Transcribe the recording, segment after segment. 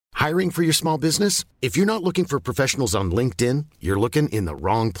Hiring for your small business? If you're not looking for professionals on LinkedIn, you're looking in the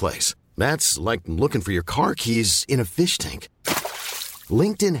wrong place. That's like looking for your car keys in a fish tank.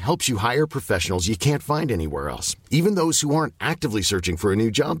 LinkedIn helps you hire professionals you can't find anywhere else, even those who aren't actively searching for a new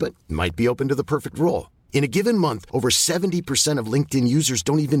job but might be open to the perfect role. In a given month, over 70% of LinkedIn users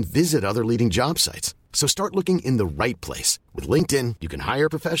don't even visit other leading job sites. So start looking in the right place. With LinkedIn, you can hire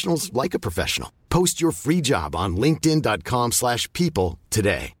professionals like a professional. Post your free job on linkedin.com/people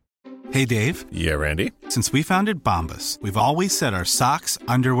today. Hey, Dave. Yeah, Randy. Since we founded Bombas, we've always said our socks,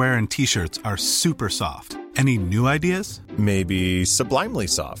 underwear, and T-shirts are super soft. Any new ideas? Maybe sublimely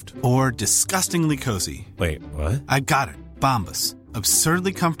soft. Or disgustingly cozy. Wait, what? I got it. Bombas.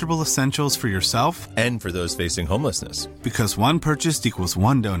 Absurdly comfortable essentials for yourself and for those facing homelessness. Because one purchased equals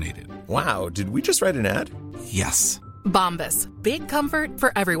one donated. Wow, did we just write an ad? Yes. Bombas. Big comfort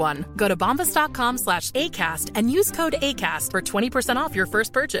for everyone. Go to bombas.com/ACAST and use code ACAST for 20% off your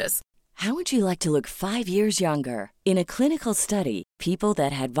first purchase. How would you like to look 5 years younger? In a clinical study, people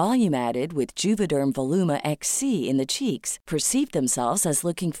that had volume added with Juvederm Voluma XC in the cheeks perceived themselves as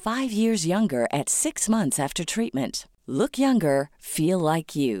looking 5 years younger at 6 months after treatment. Look younger, feel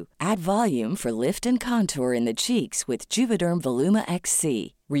like you. Add volume for lift and contour in the cheeks with Juvederm Voluma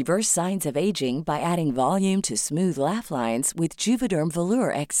XC. Reverse signs of aging by adding volume to smooth laugh lines with Juvederm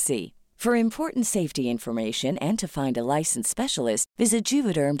Volure XC. For important safety information and to find a licensed specialist, visit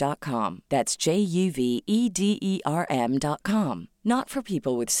Juvederm.com. That's JUVEDERM.com. Not for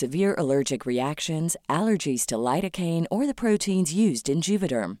people with severe allergic reactions, allergies to lidocaine, or the proteins used in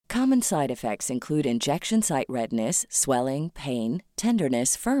Juvederm. Common side effects include injection site redness, swelling, pain,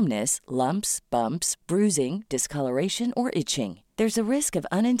 tenderness, firmness, lumps, bumps, bruising, discoloration, or itching. There's a risk of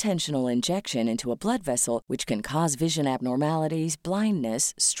unintentional injection into a blood vessel, which can cause vision abnormalities,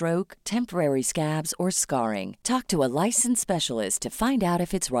 blindness, stroke, temporary scabs, or scarring. Talk to a licensed specialist to find out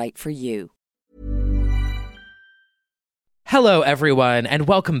if it's right for you. Hello, everyone, and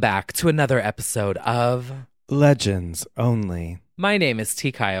welcome back to another episode of Legends Only. My name is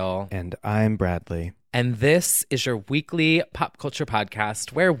T. Kyle. And I'm Bradley. And this is your weekly pop culture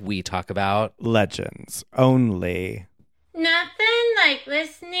podcast where we talk about Legends Only. Nothing like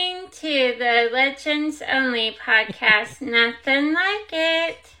listening to the Legends Only podcast. Nothing like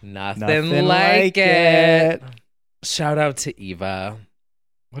it. Nothing like it. Shout out to Eva.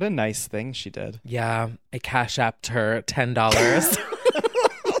 What a nice thing she did. Yeah, I cash apped her $10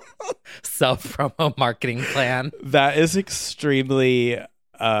 self-promo marketing plan. That is extremely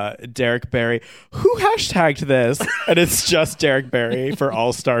Derek Barry. Who hashtagged this? And it's just Derek Barry for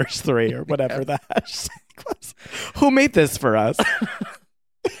All Stars 3 or whatever the hashtag was. Who made this for us?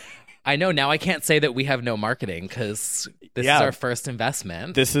 I know, now I can't say that we have no marketing because this is our first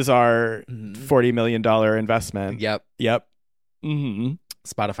investment. This is our $40 million investment. Yep. Mm-hmm.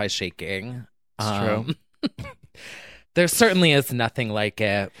 Spotify's shaking. It's true. There certainly is nothing like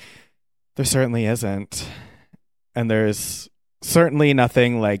it. There certainly isn't. And there's certainly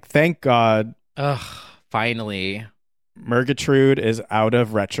nothing like, thank God. Ugh, finally. Murgatroyd is out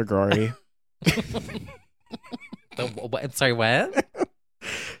of retrograde. Sorry, what?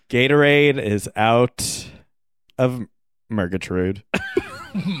 Gatorade is out of Murgatroyd.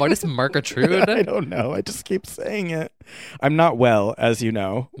 What is Murgatroyd? I don't know. I just keep saying it. I'm not well, as you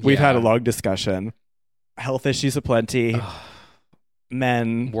know. We've had a long discussion. Health issues aplenty.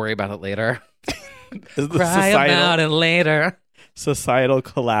 Men. Worry about it later. Cry about it later. Societal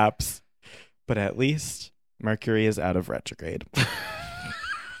collapse. But at least Mercury is out of retrograde.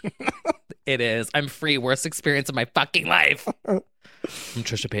 It is. I'm free. Worst experience of my fucking life. From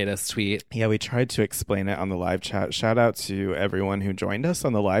Trisha Paytas' tweet. Yeah, we tried to explain it on the live chat. Shout out to everyone who joined us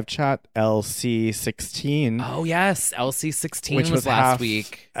on the live chat. LC16. Oh, yes. LC16 which was last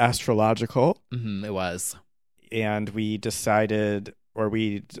week. Astrological. Mm-hmm, it was. And we decided, or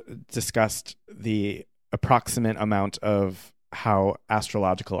we discussed the approximate amount of how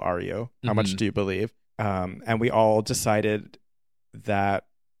astrological are you? How much do you believe? And we all decided that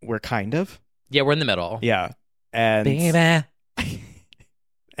we're kind of. Yeah, we're in the middle. Yeah. And baby.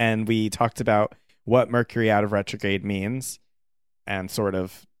 And we talked about what Mercury out of retrograde means and sort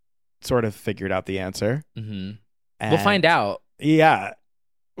of figured out the answer. Mm-hmm. We'll find out. Yeah.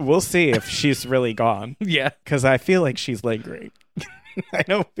 We'll see if she's really gone. Yeah. Because I feel like she's lingering. I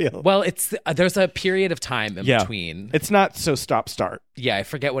don't feel. Well, there's a period of time in between. It's not so stop-start. Yeah, I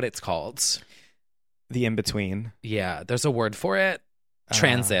forget what it's called. The in-between. Yeah, there's a word for it.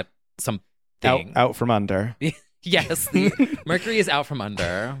 Transit. Something. Out from under. Yes. Mercury is out from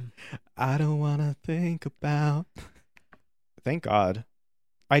under. I don't want to think about. Thank God.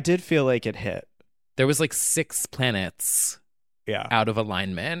 I did feel like it hit. There was like 6 planets out of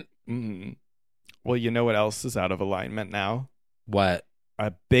alignment Well, you know what else is out of alignment now? What?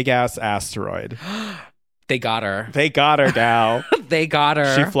 A big-ass asteroid. They got her. They got her, gal. They got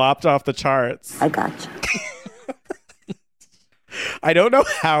her. She flopped off the charts. I got you. I don't know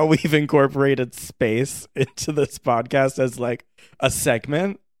how we've incorporated space into this podcast as like a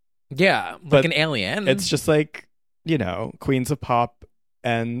segment. Yeah, like an alien. It's just like, you know, Queens of Pop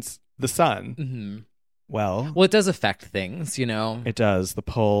and the sun. Mm-hmm. Well, it does affect things, you know? It does. The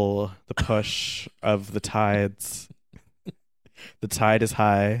pull, the push of the tides. The tide is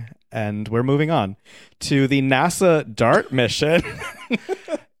high, and we're moving on to the NASA DART mission.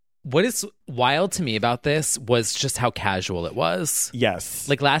 What is wild to me about this was just how casual it was. Yes.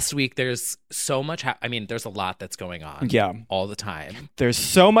 Like last week, there's so much. There's a lot that's going on. Yeah. All the time. There's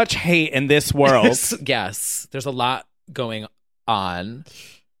so much hate in this world. Yes. There's a lot going on.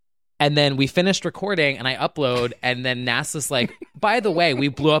 And then we finished recording and I upload, and then NASA's like, by the way, we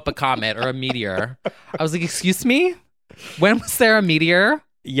blew up a comet or a meteor. I was like, excuse me? When was there a meteor?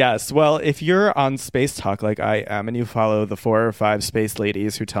 Yes. Well, if you're on Space Talk like I am and you follow the 4 or 5 space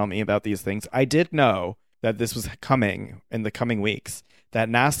ladies who tell me about these things, I did know that this was coming in the coming weeks, that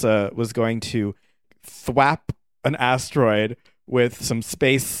NASA was going to thwap an asteroid with some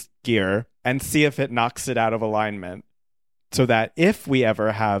space gear and see if it knocks it out of alignment. So that if we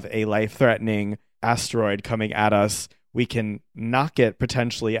ever have a life-threatening asteroid coming at us, we can knock it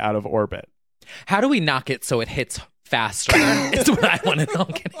potentially out of orbit. How do we knock it so it hits faster? Is what I want to know.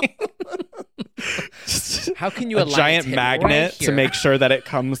 How can you a giant magnet to make sure that it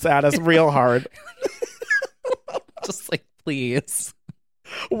comes at us real hard? Just like, please.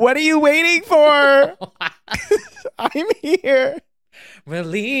 What are you waiting for? I'm here.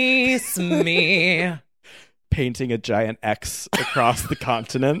 Release me. Painting a giant X across the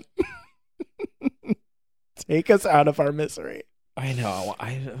continent. Take us out of our misery. I know.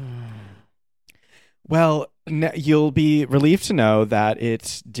 Well, you'll be relieved to know that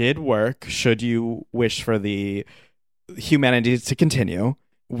it did work, should you wish for the humanity to continue.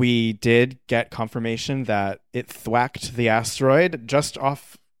 We did get confirmation that it thwacked the asteroid just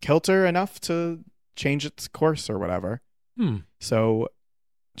off kilter enough to change its course or whatever. So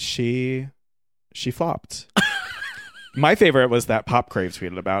she flopped. My favorite was that Pop Crave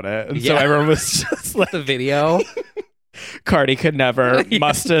tweeted about it. And so everyone was just like... The video. Cardi could never.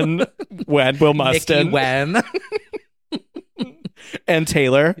 Mustin. When will Mustin? Nikki when. And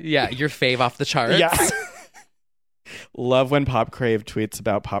Taylor. Yeah, your fave off the charts. Yeah. Love when Pop Crave tweets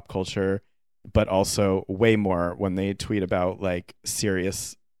about pop culture, but also way more when they tweet about like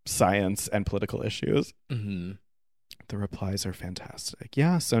serious science and political issues. Mm-hmm. The replies are fantastic.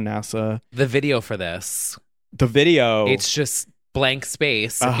 Yeah, so NASA... The video for this. The video... It's just blank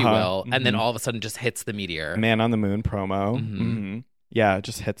space, if you will, and then all of a sudden just hits the meteor. Man on the Moon promo. Mm-hmm. Yeah, it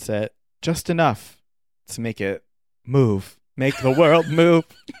just hits it just enough to make it move. Make the world move.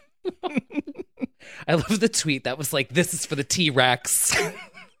 I love the tweet that was like, this is for the T-Rex.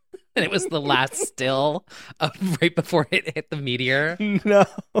 And it was the last still right before it hit the meteor. No.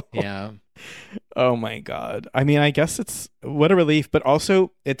 Yeah. Oh my God. I mean, I guess it's what a relief, but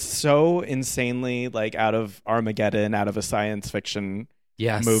also it's so insanely like out of Armageddon, out of a science fiction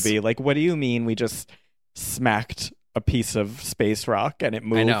movie. Like, what do you mean we just smacked a piece of space rock and it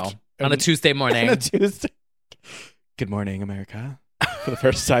moved? I know. On a Tuesday morning. On a Tuesday. Good morning, America. For the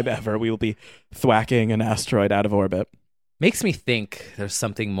first time ever, we will be thwacking an asteroid out of orbit. Makes me think there's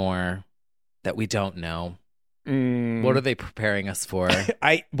something more that we don't know. What are they preparing us for?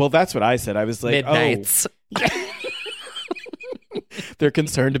 Well, that's what I said. I was like, Midnights. Oh. They're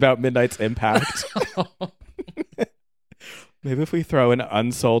concerned about Midnight's impact. Maybe if we throw an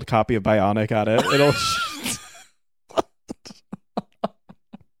unsold copy of Bionic at it, it'll...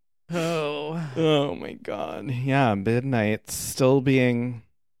 Oh my God. Yeah, Midnight's still being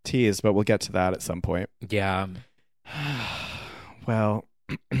teased, but we'll get to that at some point. Yeah. Well,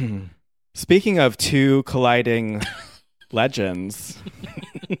 speaking of two colliding legends,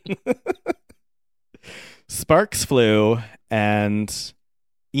 Sparks flew and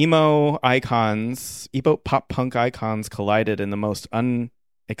emo pop punk icons collided in the most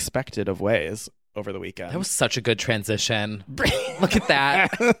unexpected of ways over the weekend. That was such a good transition. Look at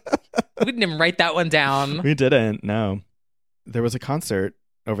that. We didn't even write that one down. We didn't, no. There was a concert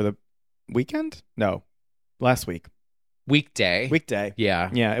over the weekend? No, last week. Weekday. Yeah.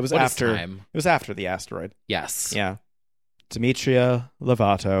 Yeah, it was after the asteroid. Yes. Yeah. Demetria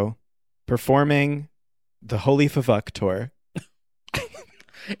Lovato performing the Holy Favuk tour.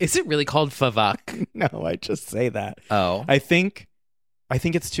 Is it really called Favuk? No, I just say that. Oh. I think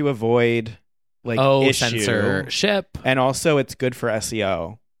it's to avoid issue. Censorship. And also it's good for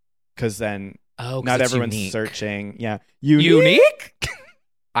SEO. because then Oh, 'cause not it's everyone's unique. searching. Yeah. Unique?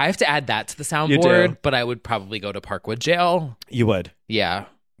 I have to add that to the You soundboard, do. but I would probably go to Parkwood Jail. You would. Yeah.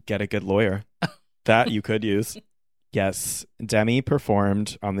 Get a good lawyer. That you could use. Yes. Demi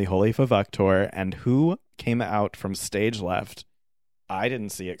performed on the Holy Favuk tour, and who came out from stage left? I didn't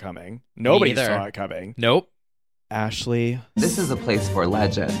see it coming. Nobody either. saw it coming. Nope. Ashley This is a place for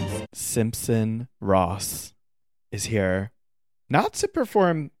legends. Simpson Ross is here, not to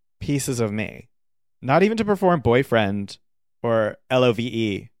perform Pieces of Me, not even to perform Boyfriend or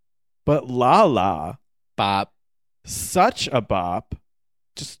LOVE, but La La. Bop. Such a bop.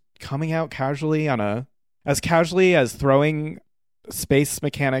 Just coming out casually as casually as throwing space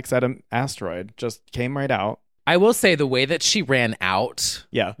mechanics at an asteroid. Just came right out. I will say the way that she ran out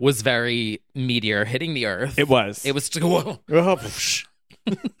Yeah. was very meteor hitting the earth. It was. It was. Oh,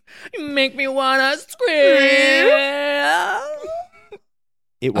 You make me wanna scream.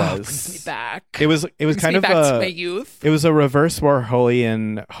 it Oh, was. brings me back. It was Brings kind me of back to my youth. It was a reverse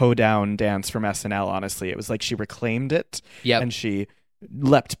Warholian hoedown dance from SNL, honestly. It was like she reclaimed it Yep. and she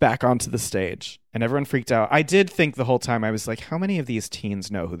leapt back onto the stage and everyone freaked out. I did think the whole time, I was like, how many of these teens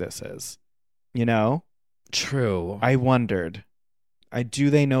know who this is? You know? True. I wondered. Do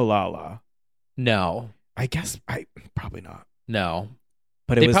they know Lala? No. I guess probably not. No.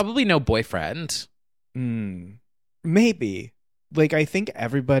 But it They was probably know Boyfriend. maybe. Like I think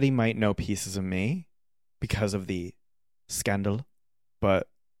everybody might know Pieces of Me because of the scandal, but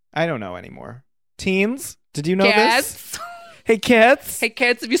I don't know anymore. Teens, did you know this? Kids. Hey kids. Hey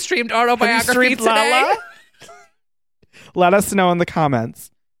kids, have you streamed Have you Autobiography streamed today? Lala? Let us know in the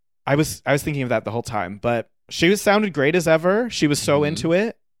comments. I was thinking of that the whole time, but she sounded great as ever. She was so into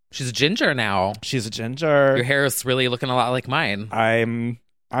it. She's a ginger now. She's a ginger. Your hair is really looking a lot like mine.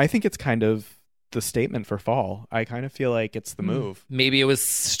 I think it's kind of the statement for fall. I kind of feel like it's the move. Maybe it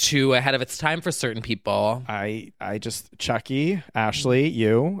was too ahead of its time for certain people. I just Chucky, Ashley,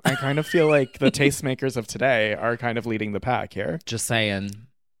 you. I kind of feel like the tastemakers of today are kind of leading the pack here. Just saying.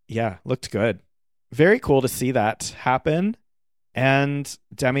 Yeah, looked good. Very cool to see that happen. And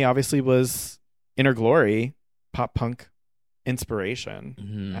Demi obviously was in her glory, pop punk inspiration.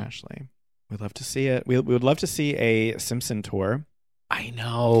 Mhm. Ashley, we'd love to see it. We would love to see a Simpson tour. I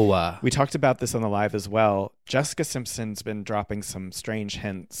know. We talked about this on the live as well. Jessica Simpson's been dropping some strange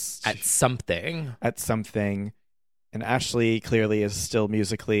hints At something. at something, and Ashley clearly is still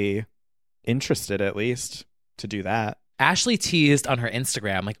musically interested, at least, to do that. Ashley teased on her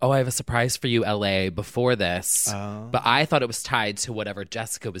Instagram, like, oh, I have a surprise for you, LA, before this. But I thought it was tied to whatever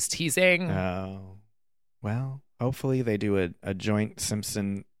Jessica was teasing. Oh, well, hopefully they do a joint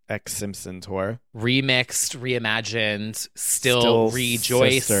Simpson X Simpson tour. Remixed, reimagined, still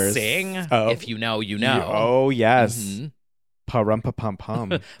rejoicing. sisters. Oh. If you know, you know. Oh yes. Mhm. Pa-rum-pa-pum-pum.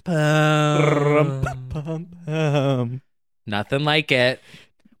 Bum. Rum-pa-pum-pum. Nothing like it.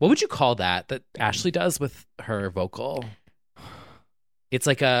 What would you call that Ashley does with her vocal? It's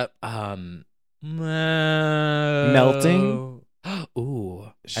like a Melting? Ooh,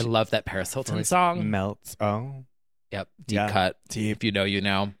 I love that Paris Hilton Voice song. melts. Oh, Yep, deep Yeah, cut. deep. If you know, you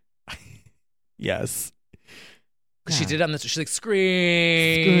know. yes. 'Cause she Yeah. did on this. She's like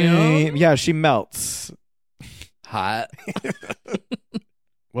scream. Scream. Yeah, she melts. Hot.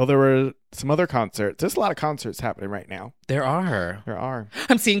 Well, there were some other concerts. There's a lot of concerts happening right now. There are. There are.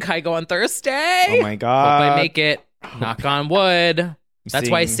 I'm seeing Kygo on Thursday. Oh my Hope god. I make it. Knock on wood. That's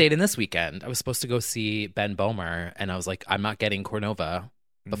why I seeing- stayed in this weekend. I was supposed to go see Ben Bomer, and I was like, I'm not getting Cornova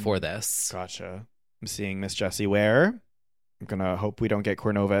before this. Gotcha. I'm seeing Miss Jessie Ware. I'm gonna hope we don't get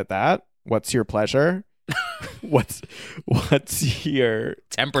Cornova at that. What's your pleasure? what's your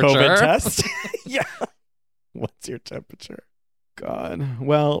Temperature. COVID test? Yeah. What's your temperature? God.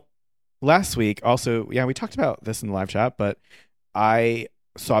 Well, last week also, yeah, we talked about this in the live chat, but I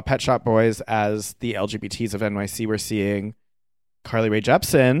saw Pet Shop Boys as the LGBTs of NYC were seeing Carly Rae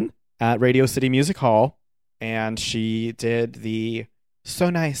Jepsen at Radio City Music Hall, and she did the So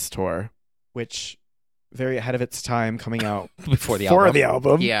Nice tour, which very ahead of its time, coming out Before the for album. the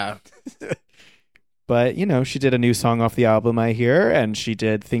album. Yeah. But, you know, she did a new song off the album, I hear, and she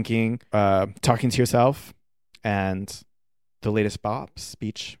did Talking to Yourself and the latest bops,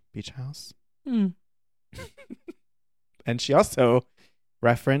 Beach House. Mm. And she also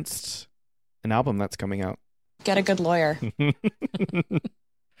referenced an album that's coming out. Get a good lawyer.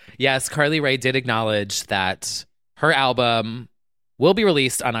 Yes, Carly Rae did acknowledge that her album will be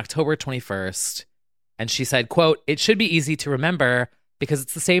released on October 21st. And she said, quote, "It should be easy to remember because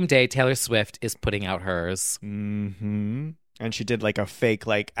it's the same day Taylor Swift is putting out hers." Mm-hmm. And she did like a fake,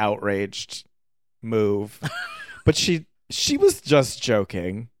 like outraged move. But she was just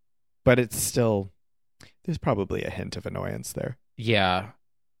joking. but it's still, there's probably a hint of annoyance there. Yeah.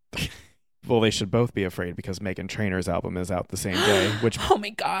 Well, they should both be afraid because Meghan Trainor's album is out the same day, which Oh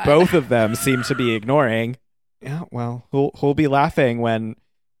my God. both of them seem to be ignoring. Yeah, well, who'll be laughing when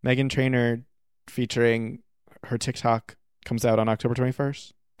Meghan Trainor featuring her TikTok comes out on October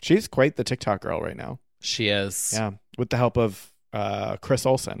 21st? She's quite the TikTok girl right now. She is. Yeah, with the help of Chris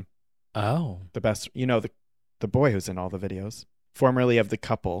Olsen, Oh. the best, the boy who's in all the videos, formerly of the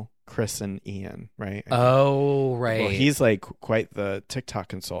couple, Chris and Ian, right? Oh, right. Well, he's like quite the TikTok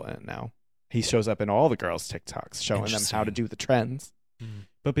consultant now. He shows up in all the girls' TikToks, showing them how to do the trends,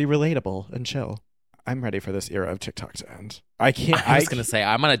 but be relatable and chill. I'm ready for this era of TikTok to end. I was going to say,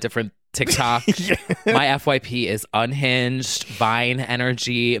 I'm on a different TikTok. Yeah. My FYP is unhinged, Vine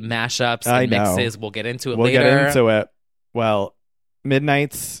energy, mashups, and mixes. We'll get into it later. We'll get into it. Well,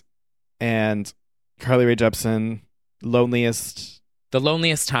 Midnights and Carly Rae Jepsen, The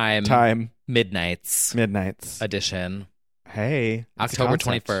Loneliest Time. Midnights edition. Hey. October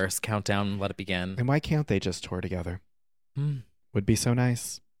 21st. Countdown. Let it begin. And why can't they just tour together? Would be so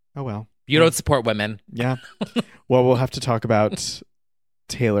nice. Oh, well. You don't support women. Yeah. Well, we'll have to talk about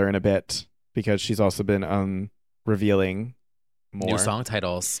Taylor in a bit because she's also been revealing more. New song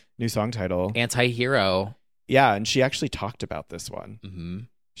titles. Anti-Hero. Yeah, and she actually talked about this one. Mm-hmm.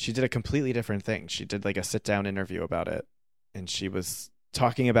 She did a completely different thing. She did like a sit-down interview about it. And she was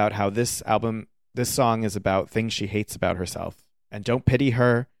talking about how this song is about things she hates about herself. And don't pity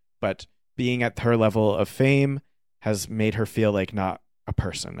her, but being at her level of fame has made her feel like not a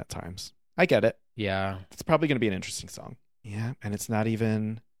person at times. I get it. Yeah. It's probably going to be an interesting song. Yeah, and it's not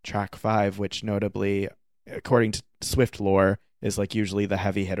even track 5, which notably, according to Swift lore, is like usually the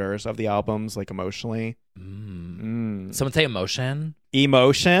heavy hitters of the albums, like emotionally. Someone say emotion?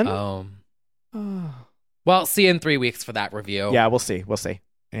 Emotion? Oh. Well, see you in 3 weeks for that review. Yeah, we'll see.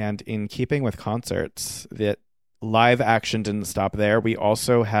 And in keeping with concerts, the live action didn't stop there. We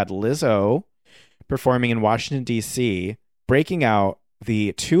also had Lizzo performing in Washington, D.C., breaking out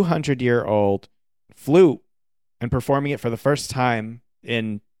the 200-year-old flute and performing it for the first time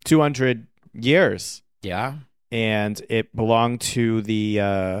in 200 years. Yeah. And it belonged to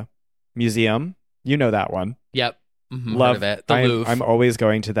the museum. You know that one. Yep. Love heard of it. The Louvre. I'm always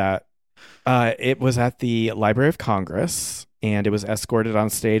going to that. It was at the Library of Congress, and it was escorted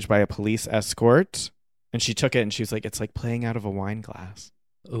on stage by a police escort. And she took it, and she was like, it's like playing out of a wine glass.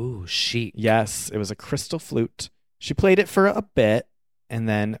 Ooh, chic. Yes, it was a crystal flute. She played it for a bit, and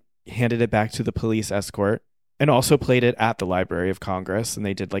then handed it back to the police escort, and also played it at the Library of Congress, and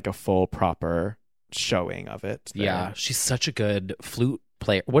they did like a full proper showing of it there. Yeah, she's such a good flute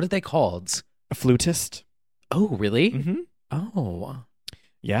player. What are they called? A flutist. Oh, really? Mm-hmm. Oh.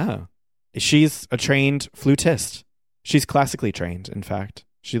 Yeah. She's a trained flutist. She's classically trained, in fact.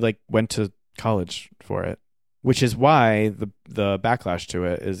 She like went to college for it, which is why the backlash to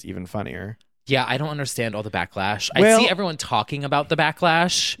it is even funnier. Yeah, I don't understand all the backlash. Well, I see everyone talking about the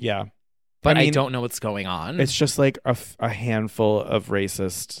backlash. Yeah. But I I mean, don't know what's going on. It's just like a handful of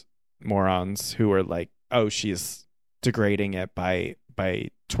racist morons who are like, oh, she's degrading it by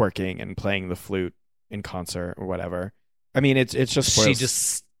twerking and playing the flute in concert or whatever. I mean, it's just she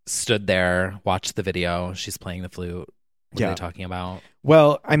just stood there, watched the video. She's playing the flute. What are they talking about?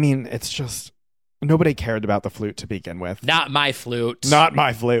 Well, I mean, it's just nobody cared about the flute to begin with. Not my flute. Not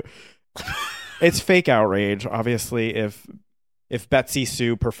my flute. It's fake outrage. Obviously, if Betsy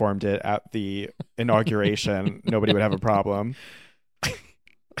Sue performed it at the inauguration, nobody would have a problem.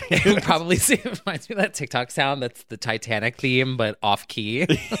 It would probably it reminds me of that TikTok sound that's the Titanic theme, but off key.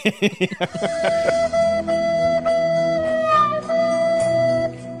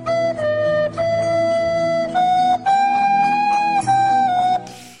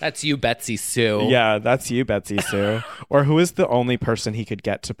 That's you, Betsy Sue. Yeah, that's you, Betsy Sue. Or who is the only person he could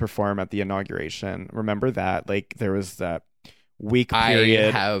get to perform at the inauguration? Remember that? Like, there was that week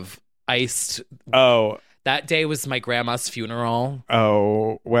period. I have iced. Oh. That day was my grandma's funeral.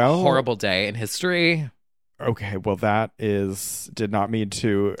 Oh, well. Horrible day in history. Okay, well, did not mean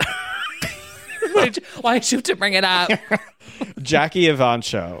to. Why did you have to bring it up? Jackie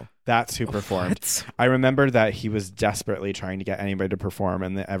Evancho. That's who performed. What? I remember that he was desperately trying to get anybody to perform,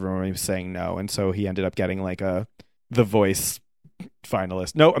 and everyone was saying no. And so he ended up getting like The Voice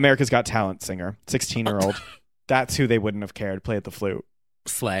finalist. No, America's Got Talent singer, 16-year-old. That's who they wouldn't have cared. Play at the flute.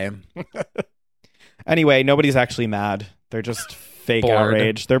 Slay. Anyway, nobody's actually mad. They're just fake Bored.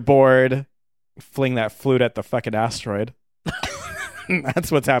 outrage. They're bored. Fling that flute at the fucking asteroid.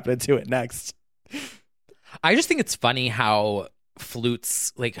 That's what's happening to it next. I just think it's funny how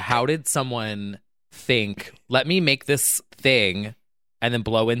flutes, like, how did someone think, let me make this thing and then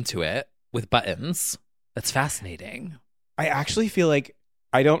blow into it with buttons. That's fascinating. I actually feel like,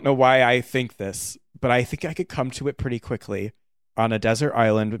 I don't know why I think this, but I think I could come to it pretty quickly on a desert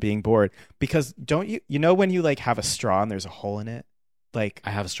island being bored. Because don't you know when you like have a straw and there's a hole in it? Like I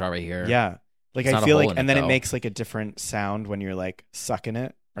have a straw right here. Yeah. Like It's I not a feel hole like, in and it, then though. it makes like a different sound when you're like sucking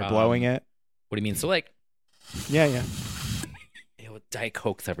it or blowing it. What do you mean? So like, Yeah. ew, Diet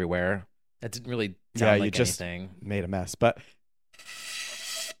Cokes everywhere. That didn't really Yeah, sound you like just anything. made a mess. But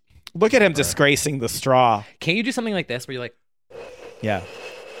look at him disgracing the straw. Can't you do something like this where you're like, Yeah.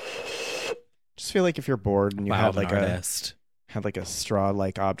 Just feel like if you're bored and you wow, had I'm like an artist. had like a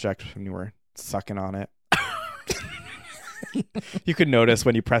straw-like object when you were sucking on it. You could notice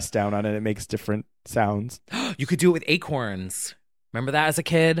when you press down on it, it makes different sounds. You could do it with acorns. Remember that as a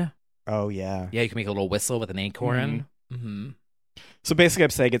kid? Oh, yeah. Yeah, you can make a little whistle with an acorn. Mm-hmm. So basically, I'm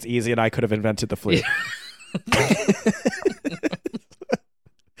saying it's easy and I could have invented the flute.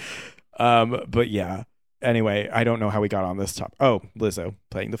 But yeah. Anyway, I don't know how we got on this topic. Oh, Lizzo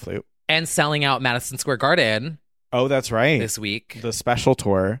playing the flute. And selling out Madison Square Garden Oh, that's right. this week. The special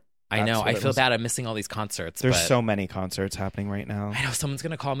tour. I That's know. what I it feel was. bad. I'm missing all these concerts. There's but so many concerts happening right now. I know someone's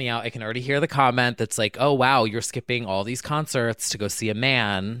going to call me out. I can already hear the comment that's like, oh, wow, you're skipping all these concerts to go see a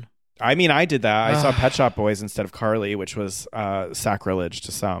man. I mean, I did that. I saw Pet Shop Boys instead of Carly, which was sacrilege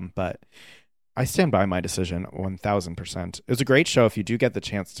to some, but I stand by my decision 1,000%. It was a great show if you do get the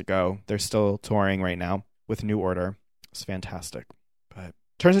chance to go. They're still touring right now with New Order. It's fantastic. But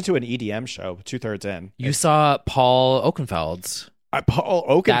turns into an EDM show 2/3 in. You saw Paul Oakenfold. Paul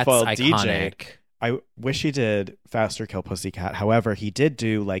Oakenfold, That's DJ. iconic. I wish he did Faster Kill Pussycat. However, he did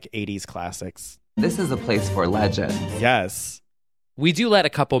do like 80s classics. This is a place for legends. Yes. We do let a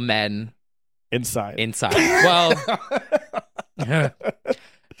couple men Inside. Well,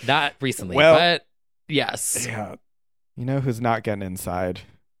 not recently, Well- but yes. Yeah. You know who's not getting inside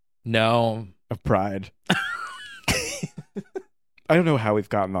No. of Pride? I don't know how we've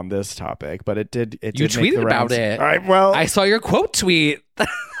gotten on this topic, but it did. It You did make tweeted the about rounds. it. All right, well, I saw your quote tweet.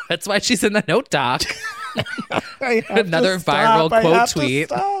 That's why she's in the note doc. I have Another to stop. viral I quote have to tweet.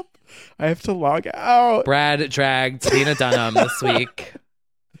 stop. I have to log out. Brad dragged Lena Dunham this week.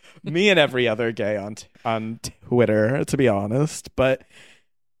 Me and every other gay on Twitter, to be honest. But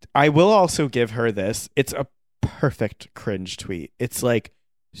I will also give her this. It's a perfect cringe tweet. It's like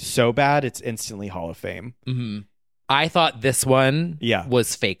so bad, it's instantly Hall of Fame. Hmm. I thought this one Yeah.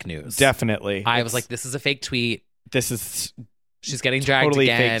 was fake news. Definitely. I was like, this is a fake tweet. this is She's getting dragged totally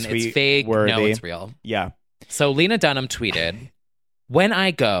again. fake tweet It's fake. worthy. No, it's real. yeah. So Lena Dunham tweeted, "When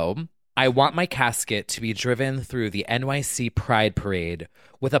I go, I want my casket to be driven through the NYC Pride Parade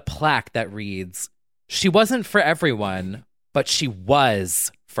with a plaque that reads, 'She wasn't for everyone, but she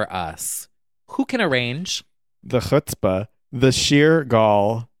was for us.' Who can arrange?" The chutzpah, the sheer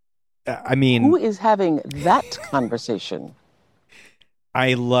gall. I mean, Who is having that conversation?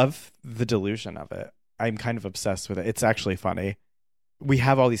 I love the delusion of it. I'm kind of obsessed with it. It's actually funny. We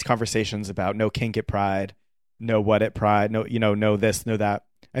have all these conversations about no kink at Pride, no what at Pride, no this, no that.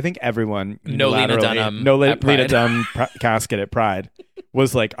 I think everyone, No Lena unilaterally- Dunham no at Lena Pride. Dunham casket at Pride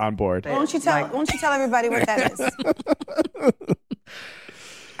was like on board. Won't you tell everybody what that is?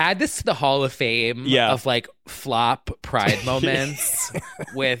 Add this to the Hall of Fame Yeah. of like flop Pride moments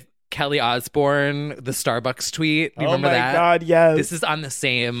with Kelly Osbourne, the Starbucks tweet. You Oh remember my that? God, yes. This is on the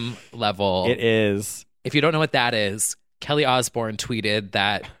same level. It is. If you don't know what that is, Kelly Osbourne tweeted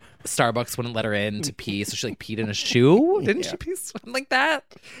that Starbucks wouldn't let her in to pee, so she like peed in a shoe. Didn't she pee something like that?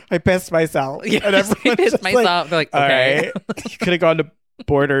 I pissed myself. Yeah, And I everyone's pissed just myself. They're like, all okay. right. You could have gone to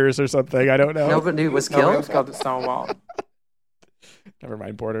Borders or something. I don't know. Nobody was killed. at Stonewall. Never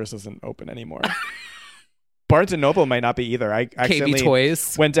mind. Borders isn't open anymore. Barnes & Noble might not be either. I accidentally KB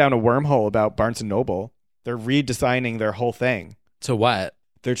Toys. went down a wormhole about Barnes & Noble. They're redesigning their whole thing. To what?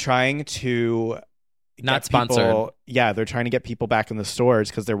 They're trying to Not get people- sponsored. Yeah, they're trying to get people back in the stores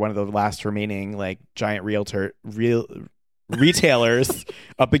because they're one of the last remaining like giant retailers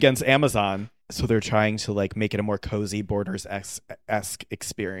up against Amazon. So they're trying to like make it a more cozy Borders-esque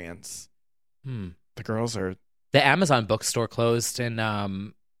experience. The girls are. The Amazon bookstore closed in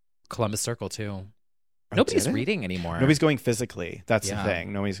Columbus Circle too. Nobody's did it? reading anymore. Nobody's going physically. That's Yeah. the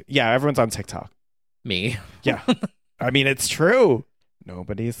thing. Everyone's on TikTok. Me. Yeah. I mean, it's true.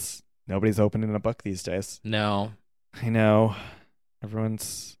 Nobody's opening a book these days. No. I know.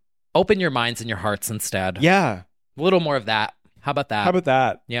 Everyone's. Open your minds and your hearts instead. Yeah. A little more of that. How about that? How about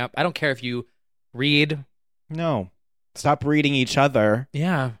that? Yeah. I don't care if you read. No. Stop reading each other.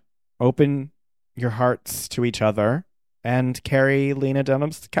 Yeah. Open your hearts to each other and carry Lena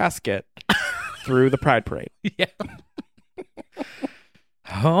Dunham's casket through the Pride Parade. Yeah.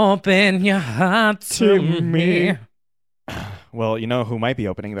 Open your heart to me. Well, you know who might be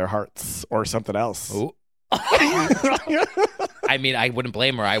opening their hearts or something else. Ooh. I mean, I wouldn't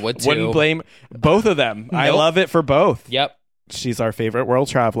blame her. I would too. Wouldn't blame both of them. I Nope. love it for both. Yep. She's our favorite world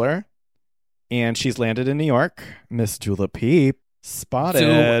traveler. And she's landed in New York. Miss Dula Peep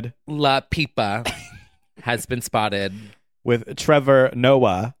spotted La Pipa has been spotted. with Trevor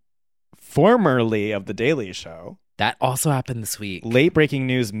Noah, formerly of The Daily Show. That also happened this week. Late breaking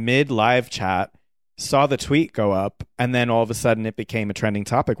news mid live chat. Saw the tweet go up, and then all of a sudden it became a trending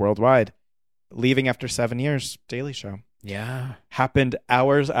topic worldwide. Leaving after 7 years, Daily Show. Yeah. Happened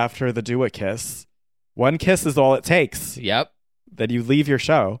hours after the Dua kiss. One kiss is all it takes. Yep. Then you leave your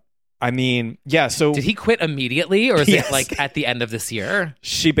show. I mean, yeah, so... Did he quit immediately, or is Yes. it like at the end of this year?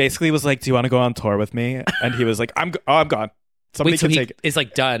 She basically was like, do you want to go on tour with me? And he was like, I'm gone. Somebody Wait, so can he take it. is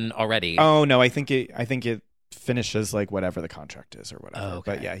like done already? Oh, no, I think it finishes like whatever the contract is or whatever. Oh,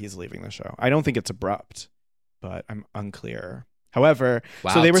 okay. But yeah, he's leaving the show. I don't think it's abrupt, but I'm unclear. However,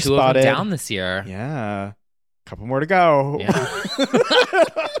 Wow, so they were 2 of them spotted. down this year. Yeah. A couple more to go. Yeah.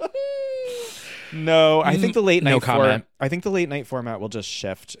 No, I think the late night No comment. I think the late night format will just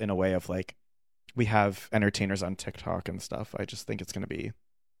shift in a way of like we have entertainers on TikTok and stuff. I just think it's going to be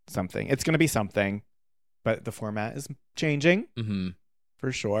something. It's going to be something, but the format is changing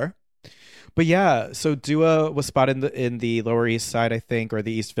for sure. But yeah, so Dua was spotted in the Lower East Side, I think, or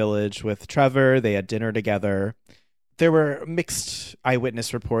the East Village with Trevor. They had dinner together. There were mixed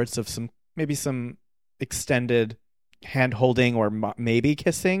eyewitness reports of maybe some extended hand holding or maybe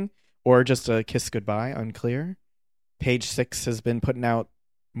kissing or just a kiss goodbye, unclear. Page 6 has been putting out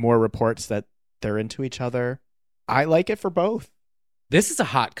more reports that they're into each other. I like it for both. This is a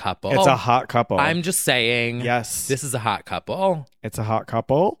hot couple. It's a hot couple. I'm just saying. Yes. This is a hot couple. It's a hot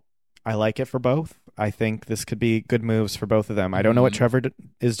couple. I like it for both. I think this could be good moves for both of them. I don't know what Trevor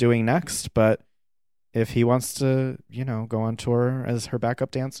is doing next, but if he wants to, go on tour as her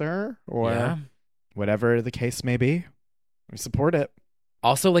backup dancer or whatever the case may be, we support it.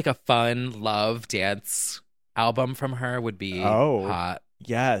 Also, like a fun love dance album from her would be hot.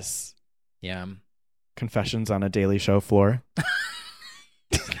 Yes. Yeah. Confessions on a Daily Show floor.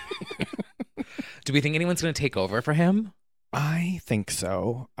 Do we think anyone's going to take over for him? I think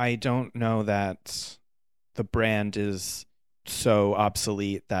so. I don't know that the brand is so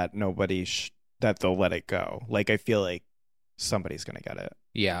obsolete that that they'll let it go. Like, I feel like somebody's going to get it.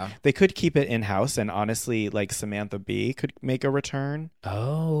 Yeah. They could keep it in-house, and honestly, like Samantha Bee could make a return.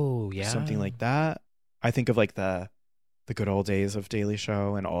 Oh, yeah. Something like that. I think of like the good old days of Daily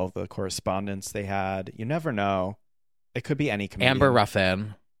Show and all of the correspondence they had. You never know. It could be any comedian. Amber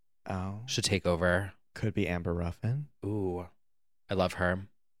Ruffin. Oh. Should take over. Could be Amber Ruffin. Ooh. I love her.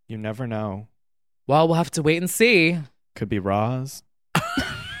 You never know. Well, we'll have to wait and see. Could be Roz.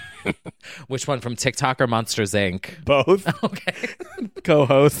 Which one, from TikTok or Monsters, Inc.? Both. Okay.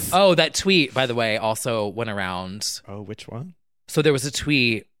 Co-hosts. Oh, that tweet, by the way, also went around. Oh, which one? So there was a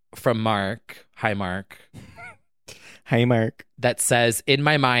tweet from Mark. Hi, Mark. Hi, Mark. That says, in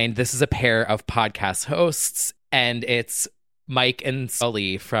my mind, this is a pair of podcast hosts, and it's Mike and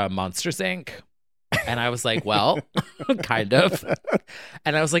Sully from Monsters, Inc. And I was like, well, kind of.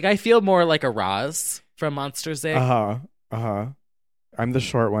 And I was like, I feel more like a Roz from Monsters, Inc. Uh-huh. I'm the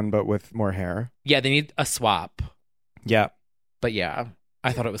short one, but with more hair. Yeah, they need a swap. Yeah. But yeah,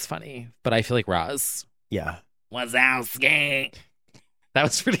 I thought it was funny. But I feel like Roz. Yeah. Wazowski. That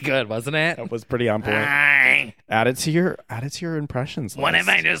was pretty good, wasn't it? That was pretty on point. Hi. Add it to your impressions What list.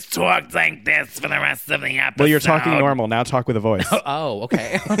 if I just talked like this for the rest of the episode? Well, you're talking normal. Now talk with a voice. Oh,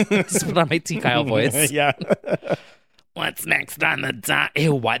 okay. Just put on my T. Kyle voice. Yeah. What's next on the dot?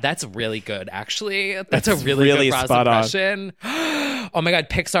 Ew, what? That's really good, actually. That's a It's really really good Roz spot on. impression. Oh my God,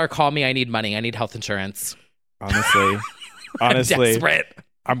 Pixar, call me. I need money. I need health insurance. Honestly. I'm desperate.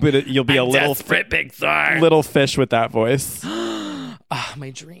 You'll be a little desperate, Pixar. little fish with that voice. Oh, my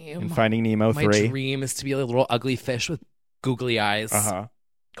dream. In Finding Nemo my 3. dream is to be a little ugly fish with googly eyes. Uh-huh.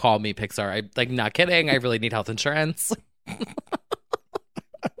 Call me, Pixar. Not kidding. I really need health insurance.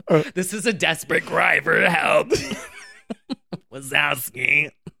 This is a desperate cry for help.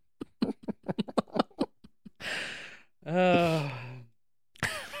 Wazowski.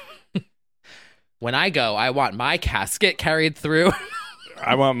 When I go, I want my casket carried through.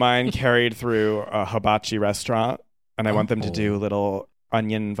 I want mine carried through a hibachi restaurant, and I want them to do little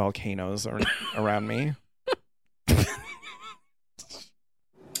onion volcanoes around me.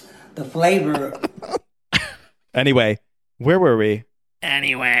 The flavor. Anyway, where were we?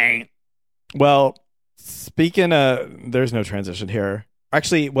 Anyway. Well, speaking of, there's no transition here.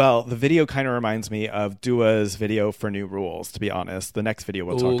 Actually, well, the video kind of reminds me of Dua's video for New Rules, to be honest. The next video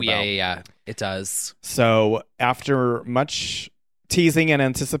we'll talk about. Yeah. It does. So after much teasing and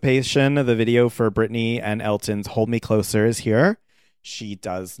anticipation, the video for Britney and Elton's Hold Me Closer is here. She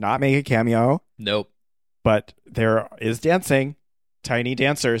does not make a cameo. Nope. But there is dancing. Tiny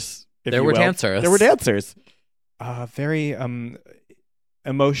dancers. There were dancers. There were dancers. Very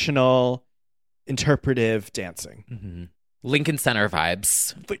emotional, interpretive dancing. Mm-hmm. Lincoln Center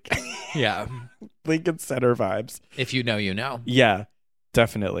vibes. Yeah. Lincoln Center vibes. If you know, you know. Yeah,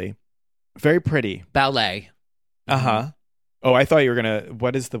 definitely. Very pretty. Ballet. Uh-huh. Oh, I thought you were going to...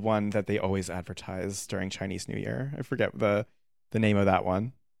 What is the one that they always advertise during Chinese New Year? I forget the name of that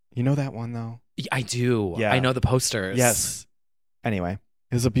one. You know that one, though? I do. Yeah. I know the posters. Yes. Anyway,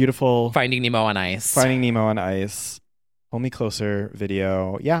 it was a beautiful... Finding Nemo on Ice. Finding Nemo on Ice. Hold Me Closer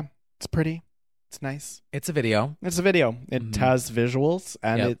video. Yeah, it's pretty. It's nice. It's a video. It has visuals,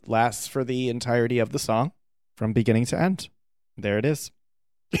 and it lasts for the entirety of the song from beginning to end. There it is.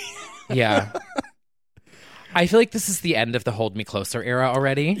 Yeah. I feel like this is the end of the Hold Me Closer era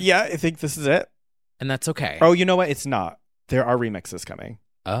already. Yeah, I think this is it. And that's okay. Oh, you know what? It's not. There are remixes coming.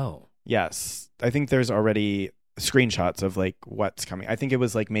 Oh. Yes. I think there's already screenshots of like what's coming. I think it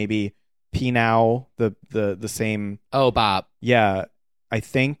was like maybe P Now, the same. Oh, Bob. Yeah. I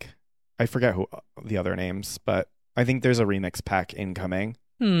think. I forget who the other names, but I think there's a remix pack incoming.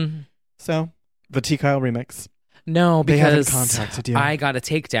 So, the T-Kyle remix. No, They haven't because contacted you. I got a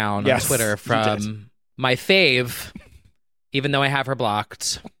takedown on Twitter from my fave, even though I have her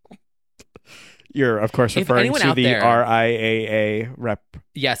blocked. You're, of course, referring to the RIAA rep.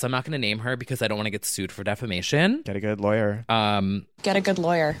 Yes, I'm not going to name her because I don't want to get sued for defamation. Get a good lawyer. Get a good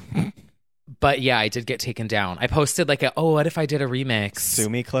lawyer. But yeah, I did get taken down. I posted like what if I did a remix? Sue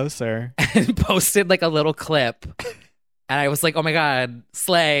Me Closer. And posted like a little clip. And I was like, oh my God,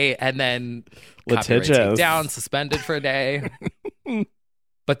 slay. And then copyright takedown, suspended for a day.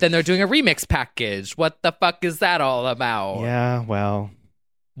 But then they're doing a remix package. What the fuck is that all about? Yeah, well.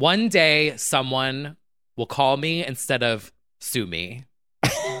 One day, someone will call me instead of sue me.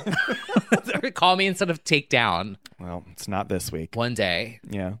 Or call me instead of take down. Well, it's not this week. One day.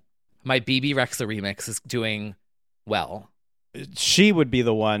 Yeah. My BB Rexa remix is doing well. She would be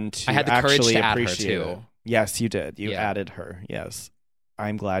the one to I had the actually courage to add her appreciate too. it. Yes, you did. You added her. Yes.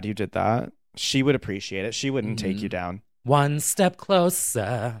 I'm glad you did that. She would appreciate it. She wouldn't take you down. One step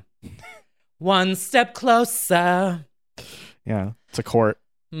closer. One step closer. Yeah. It's a court.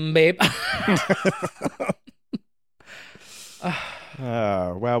 Babe.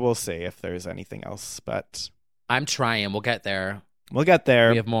 Well, we'll see if there's anything else, but I'm trying. We'll get there. We'll get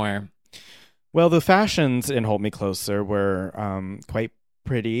there. We have more. Well, the fashions in Hold Me Closer were quite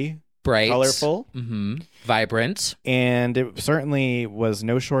pretty. Bright. Colorful. Mm-hmm. Vibrant. And it certainly was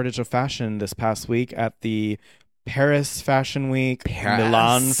no shortage of fashion this past week at the Paris Fashion Week,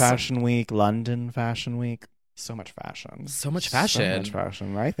 Milan Fashion Week, London Fashion Week. So much fashion. So much fashion. So much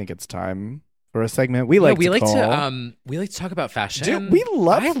fashion. I think it's time for a segment we like to call. We like to talk about fashion. Dude, we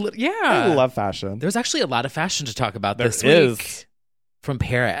love I love fashion. There's actually a lot of fashion to talk about There this is. week. From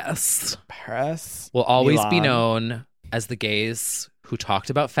Paris. Paris will always be Milan. known as the gays who talked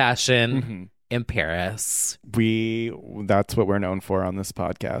about fashion in Paris. That's what we're known for on this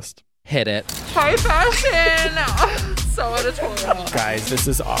podcast. Hit it. High fashion. So editorial. Guys, this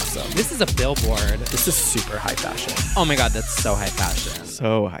is awesome. This is a billboard. This is super high fashion. Oh my God, that's so high fashion.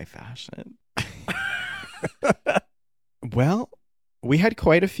 So high fashion. Well, we had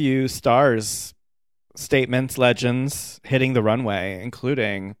quite a few stars, statements, legends hitting the runway,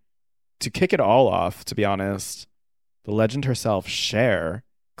 including, to kick it all off, to be honest, the legend herself, Cher,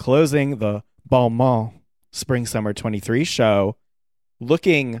 closing the Balmain Spring Summer 23 show,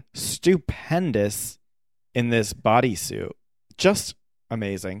 looking stupendous in this bodysuit. Just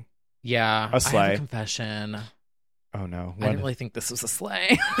amazing. Yeah. A slay. I have a confession. Oh no. I didn't really think this was a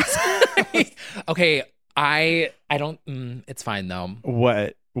sleigh. Okay. I don't, it's fine though.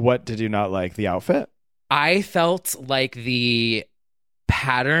 What did you not like? The outfit? I felt like the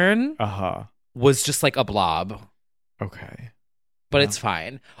pattern was just like a blob. Okay. But it's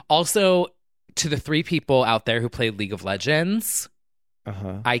fine. Also, to the 3 people out there who played League of Legends,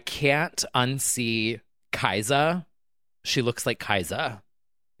 I can't unsee Kai'Sa. She looks like Kai'Sa.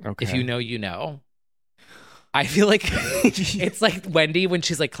 Okay. If you know, you know. I feel like it's like Wendy when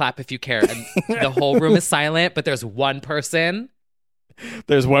she's like, clap if you care. And the whole room is silent, but there's one person.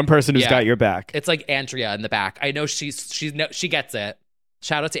 There's one person who's got your back. It's like Andrea in the back. I know she gets it.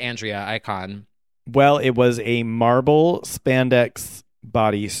 Shout out to Andrea, icon. Well, it was a marble spandex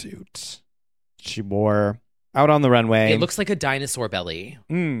bodysuit. She wore out on the runway. It looks like a dinosaur belly.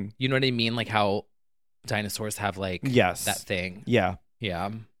 Mm. You know what I mean? Like how dinosaurs have like Yes. that thing. Yeah. Yeah.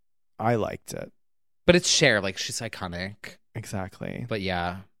 I liked it. But it's Cher. Like she's iconic. Exactly. But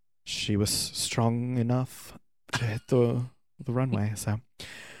yeah. She was strong enough to hit the runway. So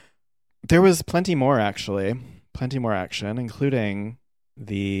there was plenty more, actually. Plenty more action, including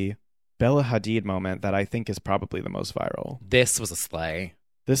the Bella Hadid moment that I think is probably the most viral. This was a sleigh.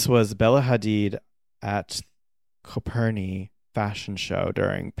 This was Bella Hadid at Coperni fashion show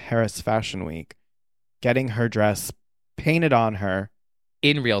during Paris Fashion Week, getting her dress painted on her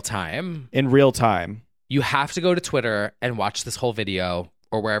In real time. in real time. You have to go to Twitter and watch this whole video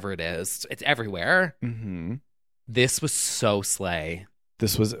or wherever it is. It's everywhere. Mm-hmm. This was so slay.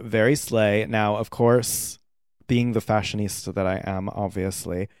 This was very slay. Now, of course, being the fashionista that I am,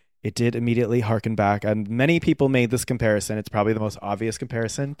 obviously, it did immediately harken back, and many people made this comparison. It's probably the most obvious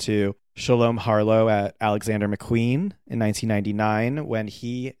comparison to Shalom Harlow at Alexander McQueen in 1999 when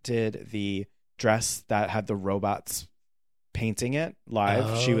he did the dress that had the robots painting it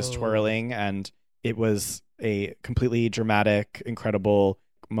live. She was twirling, and it was a completely dramatic, incredible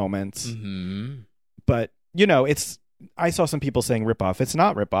moment. Mm-hmm. But, you know, I saw some people saying ripoff. It's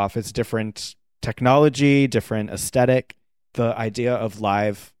not ripoff. It's different technology, different aesthetic. The idea of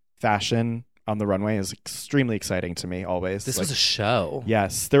live fashion on the runway is extremely exciting to me always. This was a show.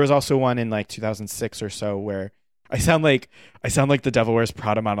 Yes. There was also one in like 2006 or so where I sound like the Devil Wears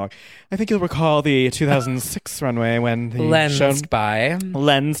Prada monologue. I think you'll recall the 2006 runway when the Lensed by,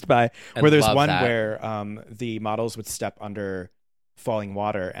 where there's one that. where the models would step under falling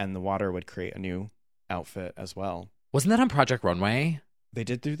water and the water would create a new outfit as well. Wasn't that on Project Runway? They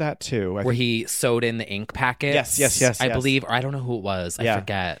did do that too. Where he sewed in the ink packets? Yes. I believe, or I don't know who it was. I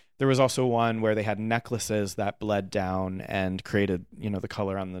forget. There was also one where they had necklaces that bled down and created, the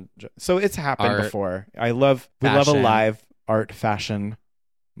color on the. So it's happened before. We love a live art fashion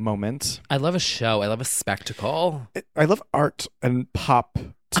moment. I love a show. I love a spectacle. I love art and pop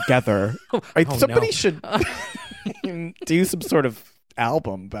together. Somebody should do some sort of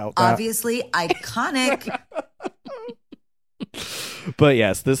album about that. Obviously iconic. But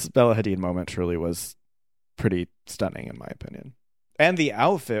yes, this Bella Hadid moment truly was pretty stunning in my opinion. And the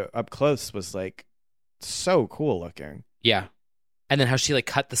outfit up close was like so cool looking. Yeah. And then how she like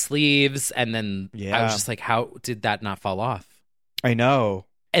cut the sleeves and then I was Yeah. just like, how did that not fall off? I know.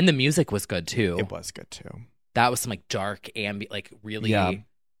 And the music was good too. It was good too. That was some like dark ambient, like really, Yeah.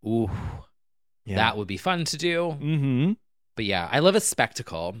 ooh, Yeah. that would be fun to do. Mm-hmm. But yeah, I love a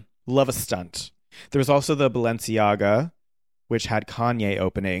spectacle. Love a stunt. There was also the Balenciaga, which had Kanye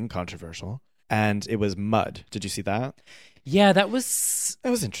opening, controversial, and it was mud. Did you see that? Yeah, that was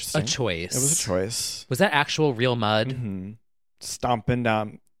interesting. a choice. It was a choice. Was that actual real mud? Mm-hmm. Stomping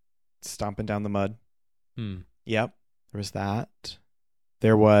down the mud. Yep. There was that.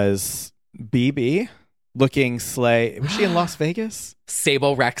 There was BB looking slay. Was she in Las Vegas?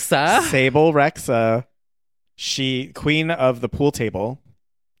 Sable Rexa. Sable Rexa. She, queen of the pool table.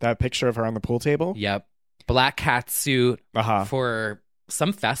 That picture of her on the pool table. Yep. Black cat suit Uh-huh. for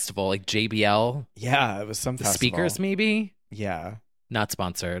some festival, like JBL. Yeah, it was some The festival. speakers, maybe? Yeah. Not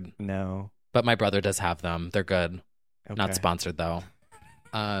sponsored. No. But my brother does have them. They're good. Not Okay. sponsored, though.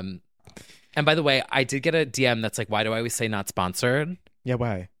 And by the way, I did get a DM that's like, why do I always say not sponsored? Yeah,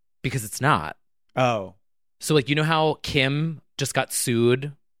 why? Because it's not. Oh. So, like, you know how Kim just got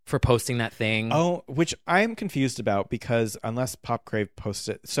sued for posting that thing? Oh, which I'm confused about because unless Pop Crave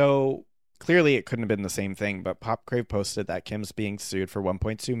posted, so clearly it couldn't have been the same thing, but Pop Crave posted that Kim's being sued for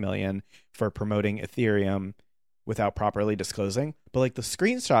 $1.2 million for promoting Ethereum without properly disclosing. But like the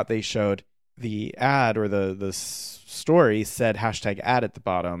screenshot they showed, the ad or the story said hashtag ad at the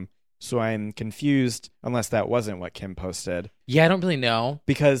bottom. So I'm confused unless that wasn't what Kim posted. Yeah, I don't really know.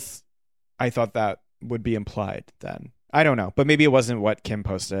 Because I thought that would be implied then. I don't know, but maybe it wasn't what Kim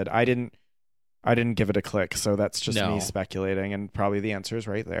posted. I didn't give it a click, so that's just No. me speculating, and probably the answer is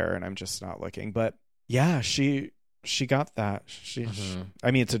right there, and I'm just not looking. But yeah, she got that. I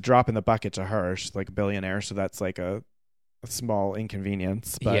mean, it's a drop in the bucket to her. She's like a billionaire, so that's like a small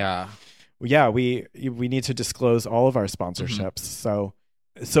inconvenience. But yeah, we need to disclose all of our sponsorships.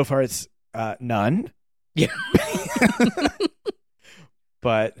 So far it's none. Yeah.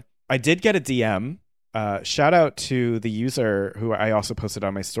 But I did get a DM. Shout out to the user who I also posted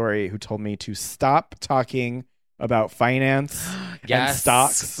on my story who told me to stop talking about finance and Yes.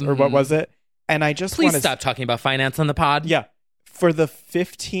 stocks or what was it? And I just Please want to stop talking about finance on the pod. Yeah. For the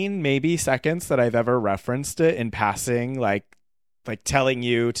 15 maybe seconds that I've ever referenced it in passing, like telling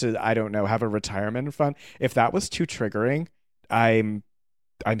you to, I don't know, have a retirement fund, if that was too triggering, I'm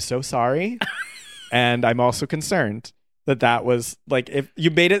so sorry. And I'm also concerned that was like, if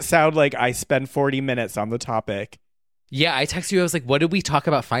you made it sound like I spend 40 minutes on the topic. Yeah, I texted you. I was like, what did we talk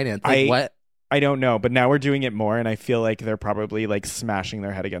about finance? Like, what? I don't know, but now we're doing it more, and I feel like they're probably like smashing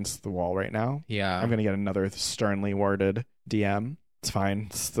their head against the wall right now. Yeah. I'm going to get another sternly worded DM. It's fine.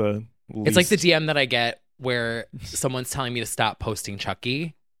 It's like the DM that I get where someone's telling me to stop posting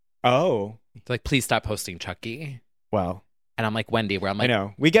Chucky. Oh. They're like, please stop posting Chucky. Well. And I'm like, Wendy, where I'm like, I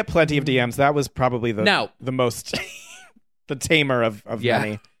know. We get plenty of DMs. That was probably the most, the tamer of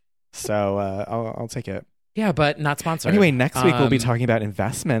many. So I'll take it. Yeah, but not sponsored. Anyway, next week we'll be talking about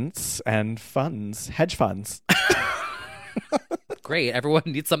investments and funds, hedge funds. Great. Everyone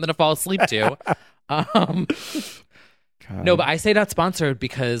needs something to fall asleep to. No, but I say not sponsored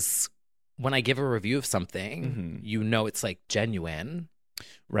because when I give a review of something, you know it's like genuine.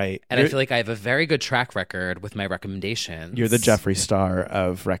 Right. And I feel like I have a very good track record with my recommendations. You're the Jeffree Star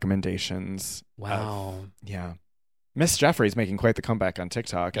of recommendations. Wow. Yeah. Miss Jeffrey's making quite the comeback on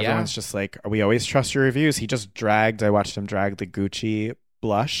TikTok. Everyone's just like, we always trust your reviews. He just I watched him drag the Gucci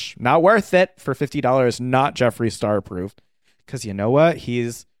blush. Not worth it for $50. Not Jeffree Star approved. Because you know what?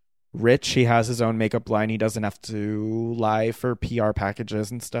 He's rich. He has his own makeup line. He doesn't have to lie for PR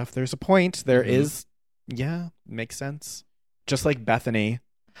packages and stuff. There's a point. There is. Yeah, makes sense. Just like Bethany.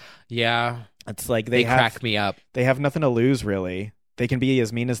 Yeah. It's like they crack me up. They have nothing to lose, really. They can be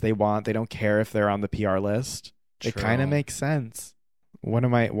as mean as they want. They don't care if they're on the PR list. True. It kind of makes sense. What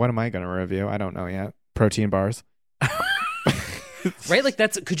am I going to review? I don't know yet. Protein bars. Right? Like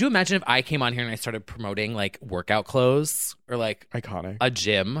could you imagine if I came on here and I started promoting like workout clothes or like iconic a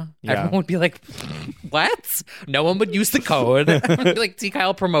gym? Yeah. Everyone would be like, what? No one would use the code. Be like, T.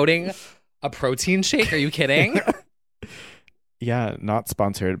 Kyle promoting a protein shake? Are you kidding? Yeah, not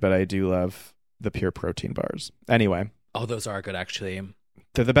sponsored, but I do love the Pure Protein bars. Anyway. Oh, those are good, actually.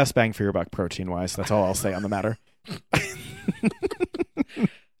 They're the best bang for your buck protein-wise. That's all I'll say on the matter.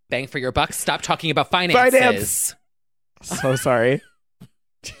 Bang for your buck. Stop talking about finances. So sorry.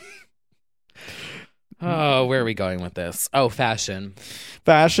 Oh, where are we going with this? Oh, fashion.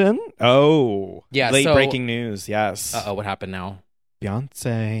 Fashion? Oh. Yeah. Late breaking news. Yes. Uh-oh, what happened now?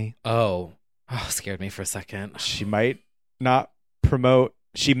 Beyonce. Oh, scared me for a second. She might not promote.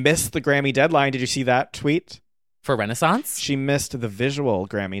 She missed the Grammy deadline. Did you see that tweet? For Renaissance? She missed the visual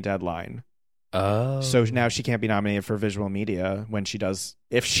Grammy deadline. Oh. So now she can't be nominated for visual media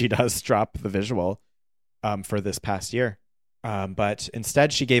if she does drop the visual for this past year. But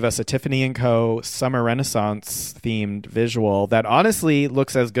instead she gave us a Tiffany & Co. Summer Renaissance themed visual that honestly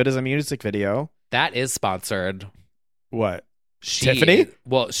looks as good as a music video. That is sponsored. What? Tiffany?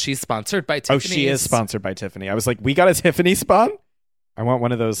 Well, she's sponsored by Tiffany. Oh, she is sponsored by Tiffany. I was like, we got a Tiffany spawn? I want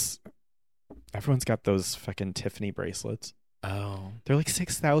one of those. Everyone's got those fucking Tiffany bracelets. Oh. They're like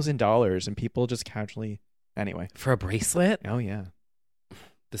 $6,000 and people just casually. Anyway. For a bracelet? Oh, yeah.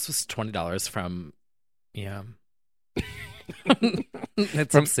 This was $20 from. Yeah.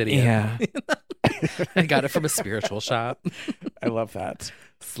 It's Obsidian. Yeah. I got it from a spiritual shop. I love that.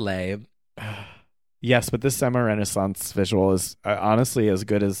 Slay. Yes, but this Summer Renaissance visual is honestly as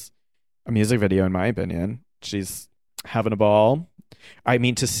good as a music video, in my opinion. She's having a ball. I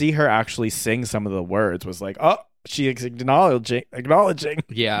mean, to see her actually sing some of the words was like, oh, she is acknowledging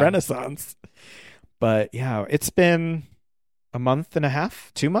Renaissance. But yeah, it's been a month and a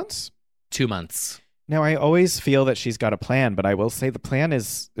half, 2 months? 2 months. Now, I always feel that she's got a plan, but I will say the plan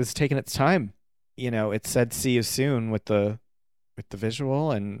is taking its time. You know, it said see you soon with the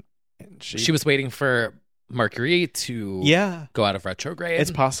visual, and she was waiting for Mercury to go out of retrograde.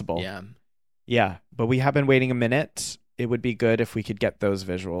 It's possible. Yeah, but we have been waiting a minute. It would be good if we could get those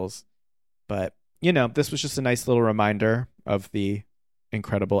visuals. But, you know, this was just a nice little reminder of the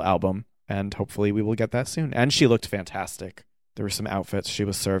incredible album, and hopefully we will get that soon. And she looked fantastic. There were some outfits she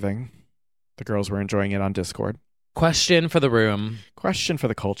was serving. The girls were enjoying it on Discord. Question for the room. Question for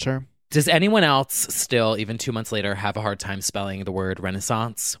the culture. Does anyone else still, even 2 months later, have a hard time spelling the word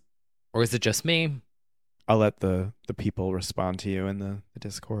Renaissance? Or is it just me? I'll let the people respond to you in the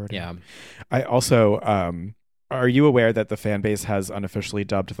Discord. Yeah. I also, are you aware that the fan base has unofficially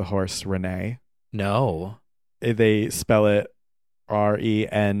dubbed the horse Renee? No. They spell it Renaigh,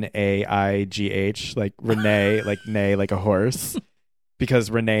 like Renee, like neigh, like a horse.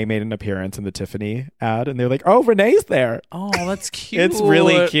 Because Renee made an appearance in the Tiffany ad, and they're like, oh, Renee's there. Oh, that's cute. It's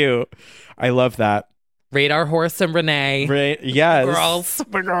really cute. I love that. Radar Horse and Renee. Yes.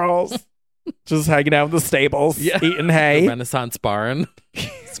 The girls. Just hanging out in the stables, eating hay. The Renaissance Barn.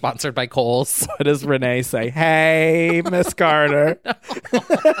 Sponsored by Kohl's. What does Renee say? Hey, Miss Carter.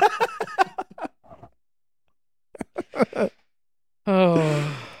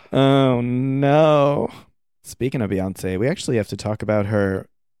 Oh. Oh, no. speaking of Beyonce, we actually have to talk about her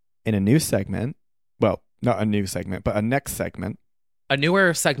in a new segment. Well, not a new segment, but a next segment. A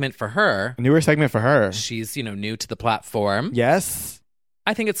newer segment for her. A newer segment for her. She's, new to the platform. Yes.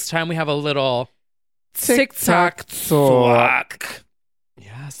 I think it's time we have a little TikTok talk.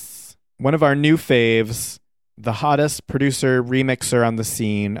 Yes. One of our new faves, the hottest producer remixer on the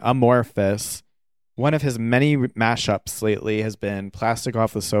scene, Amorphous. One of his many mashups lately has been Plastic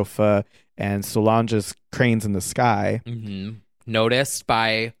Off the Sofa and Solange's Cranes in the Sky. Mm-hmm. Noticed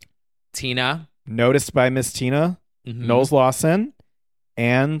by Tina. Noticed by Miss Tina, Knowles Lawson,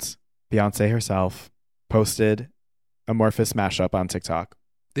 and Beyonce herself posted Amorphous mashup on TikTok.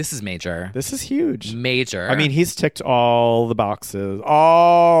 This is major. This is huge. Major. I mean, he's ticked all the boxes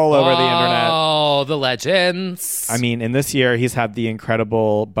all over the internet. Oh, the legends. I mean, in this year, he's had the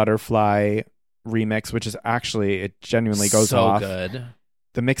incredible Butterfly remix, which is actually, it genuinely goes off. So good.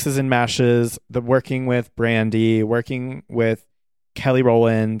 The mixes and mashes, the working with Brandy, working with Kelly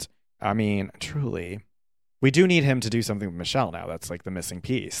Rowland. I mean, truly. We do need him to do something with Michelle now. That's like the missing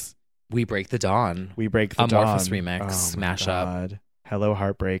piece. We Break the Dawn. We Break the Amorphous Dawn. remix, Oh my mashup. God. Hello,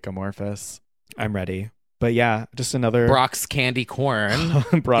 Heartbreak, Amorphous. I'm ready. But yeah, just another... Brock's Candy Corn.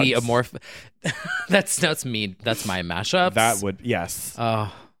 Brock's... The Amorphous... That's me. That's my mashup. That would... Yes.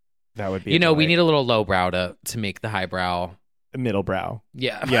 Oh. That would be... we need a little lowbrow to make the highbrow. Middle brow.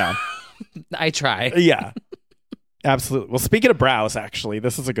 Yeah. Yeah. I try. Yeah. Absolutely. Well, speaking of brows, actually,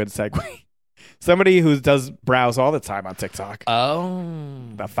 this is a good segue. Somebody who does brows all the time on TikTok. Oh.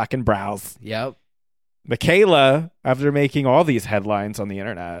 The fucking brows. Yep. Michaela, after making all these headlines on the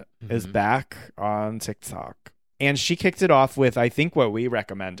internet, is back on TikTok. And she kicked it off with, I think, what we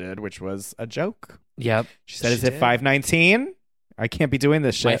recommended, which was a joke. Yep. She said, is it 5:19? I can't be doing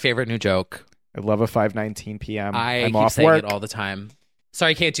this shit. My favorite new joke. I love a 5:19 p.m. I'm keep off saying work. it all the time.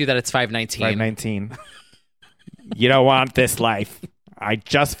 Sorry, I can't do that. It's 5:19. 5:19. You don't want this life. I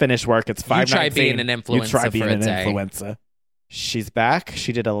just finished work. It's 5:19. You try being an influencer You try being for a an day. influencer. She's back.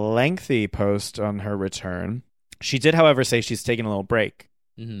 She did a lengthy post on her return. She did, however, say she's taking a little break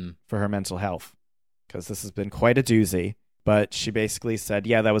for her mental health because this has been quite a doozy. But she basically said,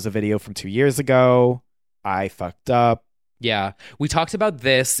 yeah, that was a video from 2 years ago. I fucked up. Yeah. We talked about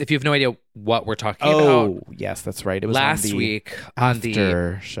this. If you have no idea what we're talking about. Oh, yes, that's right. It was last on the week on the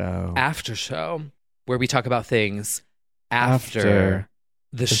after show where we talk about things after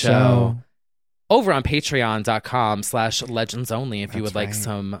the show. show. Over on patreon.com/legendsonly if you would That's like right.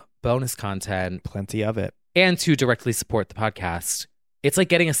 some bonus content. Plenty of it. And to directly support the podcast. It's like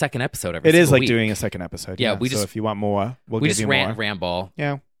getting a second episode every It is single like week. doing a second episode. Yeah, we so just- if you want more, we'll we give just you rant more. and ramble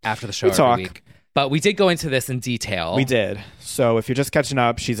Yeah. after the show We every talk. week. But we did go into this in detail. We did. So if you're just catching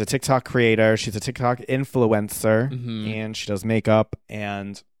up, she's a TikTok creator. She's a TikTok influencer, and she does makeup.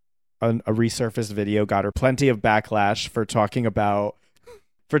 And a resurfaced video got her plenty of backlash for talking about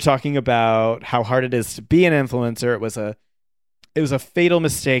how hard it is to be an influencer. It was a fatal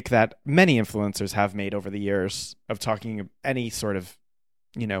mistake that many influencers have made over the years of talking any sort of,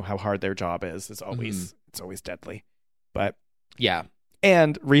 how hard their job is. It's always deadly. But yeah.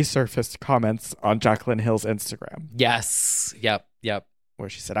 And resurfaced comments on Jaclyn Hill's Instagram. Yes. Yep. Where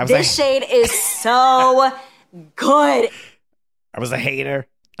she said, This shade is so good. I was a hater.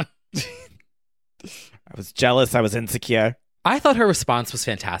 I was jealous. I was insecure. I thought her response was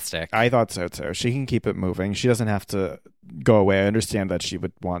fantastic. I thought so too. She can keep it moving. She doesn't have to go away. I understand that she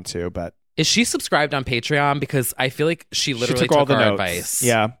would want to, but Is she subscribed on Patreon? Because I feel like she literally took all the our notes. advice.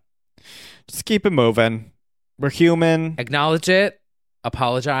 Yeah. Just keep it moving. We're human. Acknowledge it.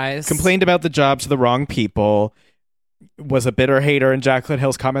 Apologize. Complained about the job to the wrong people. Was a bitter hater in Jaclyn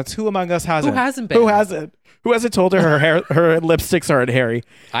Hill's comments. Who among us hasn't? Who hasn't been? Who hasn't? Who hasn't told her her lipsticks aren't hairy?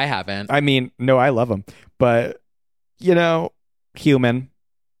 I haven't. I mean, no, I love them, but human.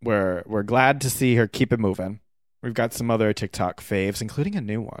 We're glad to see her keep it moving. We've got some other TikTok faves, including a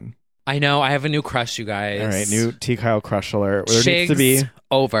new one. I know. I have a new crush, you guys. All right, new T. Kyle crush alert. There Shigs needs to be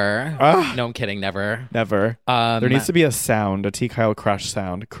over. Ah. No, I'm kidding. Never. Never. There needs to be a sound, a T. Kyle crush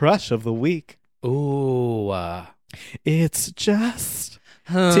sound. Crush of the week. Ooh. It's just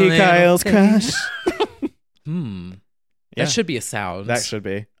T. Kyle's crush. That should be a sound. That should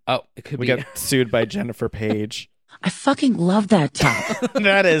be. Oh, it could we be. get sued by Jennifer Page. I fucking love that top.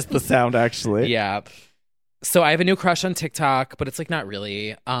 That is the sound, actually. Yeah. So I have a new crush on TikTok, but it's like not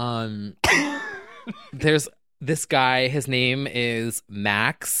really. There's this guy, his name is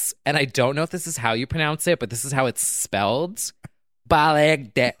Max, and I don't know if this is how you pronounce it, but this is how it's spelled.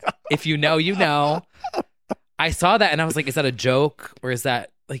 Balagde. If you know, you know. I saw that and I was like, is that a joke or is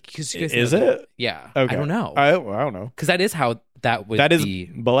that like? Cause you guys Is know it? Yeah. Okay. I don't know. I don't know. Because that is how that would That is be.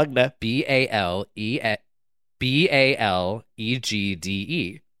 Balagde. BALEGDE. Balegde.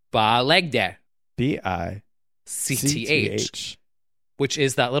 Balegde. BICTH. Which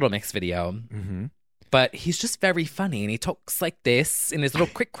is that Little Mix video. Mm-hmm. But he's just very funny, and he talks like this in his little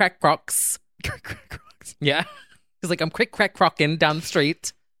crick crack crocs. Yeah. He's like, I'm crick crack crocking down the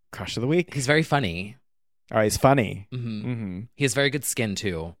street. Crush of the week. He's very funny. Oh, he's funny. Mm-hmm. Mm-hmm. He has very good skin,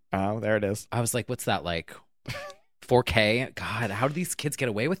 too. Oh, there it is. I was like, what's that like? 4K? God, how do these kids get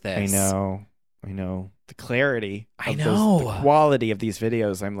away with this? I know. The clarity. I know. The quality of these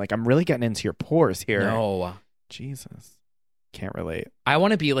videos. I'm like, I'm really getting into your pores here. No. Jesus. Can't relate. I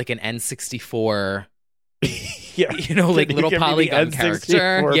want to be like an N64... Yeah. You know, like little polygon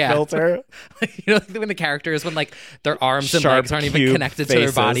character. Yeah. Filter. You know, like when the characters, when like their arms and Sharp legs aren't even cube connected to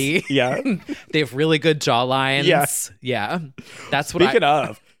faces. their body. Yeah. They have really good jaw lines. Yes. Yeah. That's what Speaking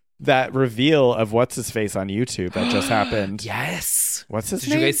of, that reveal of what's his face on YouTube that just happened. Yes. What's his Did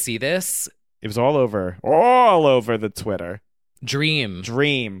name? you guys see this? It was all over the Twitter. Dream.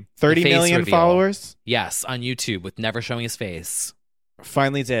 30 The face million reveal. followers. Yes, on YouTube with never showing his face.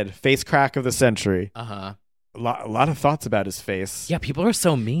 Finally did. Face crack of the century. Uh-huh. A lot of thoughts about his face. Yeah, people are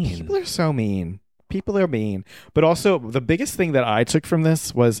so mean. People are mean. But also, the biggest thing that I took from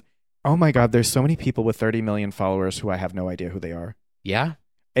this was, oh my God, there's so many people with 30 million followers who I have no idea who they are. Yeah.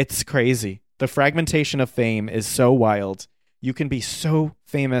 It's crazy. The fragmentation of fame is so wild. You can be so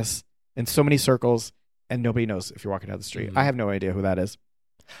famous in so many circles, and nobody knows if you're walking down the street. Mm-hmm. I have no idea who that is.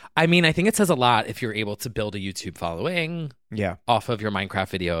 I mean, I think it says a lot if you're able to build a YouTube following Yeah. off of your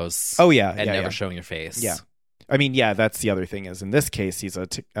Minecraft videos. Oh, yeah. And yeah, never yeah. showing your face. Yeah. I mean, yeah, that's the other thing is in this case, he's a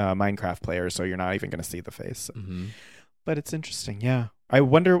Minecraft player, so you're not even going to see the face. Mm-hmm. But it's interesting. Yeah. I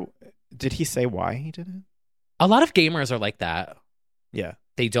wonder, did he say why he did it? A lot of gamers are like that. Yeah.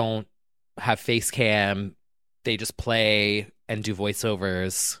 They don't have face cam. They just play and do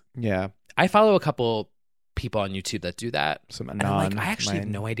voiceovers. Yeah. I follow a couple people on YouTube that do that. Some and I'm like, I actually have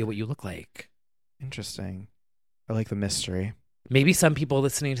no idea what you look like. Interesting. I like the mystery. Maybe some people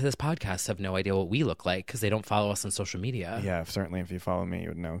listening to this podcast have no idea what we look like because they don't follow us on social media. Yeah, certainly if you follow me, you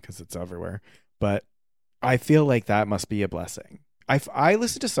would know because it's everywhere. But I feel like that must be a blessing. I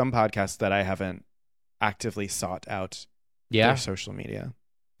listen to some podcasts that I haven't actively sought out their social media.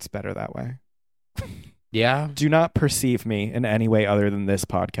 It's better that way. Yeah. Do not perceive me in any way other than this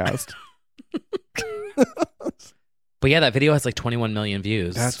podcast. But yeah, that video has like 21 million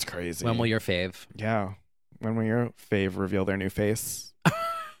views. That's crazy. When will your fave? Yeah. When will your fave reveal their new face?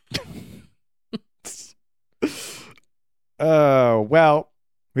 Oh, well,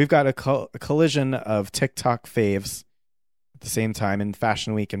 we've got a collision of TikTok faves at the same time in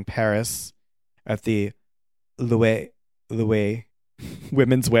Fashion Week in Paris at the Louis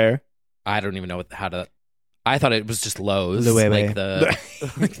women's wear. I don't even know how to. I thought it was just Lowe's. Louis. Like the.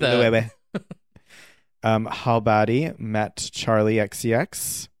 Like the Halbadi met Charlie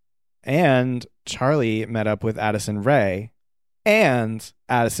XCX, and Charlie met up with Addison Rae, and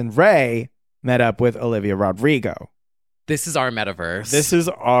Addison Rae met up with Olivia Rodrigo. This is our metaverse. This is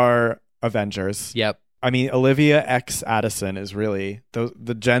our Avengers. Yep. I mean, Olivia X Addison is really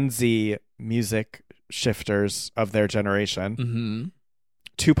the Gen Z music shifters of their generation. Mm-hmm.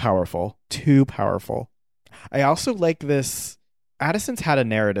 Too powerful. Too powerful. I also like this. Addison's had a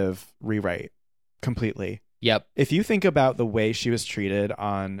narrative rewrite completely. Yep. If you think about the way she was treated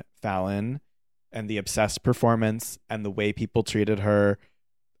on Fallon and the Obsessed performance and the way people treated her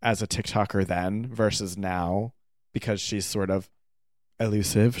as a TikToker then versus now, because she's sort of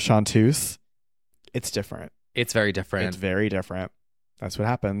elusive, chanteuse, it's different. It's very different. It's very different. That's what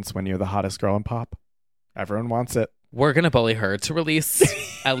happens when you're the hottest girl in pop. Everyone wants it. We're going to bully her to release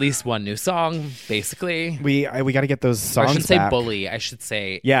at least one new song, basically. We got to get those songs Or I shouldn't say back. bully. I should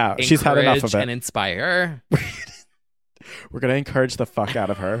say yeah, she's had enough of it. And inspire. We're going to encourage the fuck out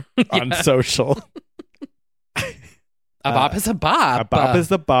of her on social. A bop is a bop. A bop is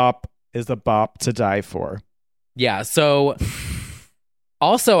the bop to die for. Yeah, so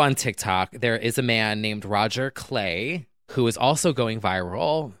also on TikTok, there is a man named Roger Clay who is also going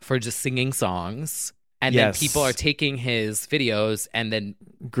viral for just singing songs. And yes. then people are taking his videos and then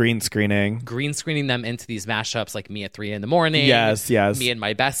green screening them into these mashups like Me at 3 a.m. Yes. Me and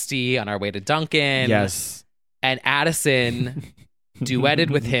my bestie on our way to Dunkin'. Yes. And Addison duetted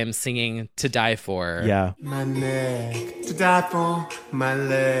with him singing To Die For. Yeah. My neck to die for, my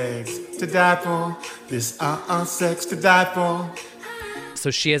legs to die for, this sex to die for. So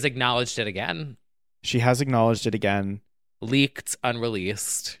she has acknowledged it again. She has acknowledged it again. Leaked,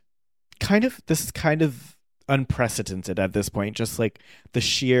 unreleased. This is kind of unprecedented at this point. Just like the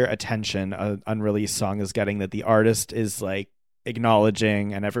sheer attention an unreleased song is getting, that the artist is like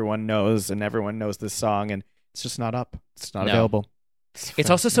acknowledging and everyone knows this song, and It's just not up. It's not No. available. It's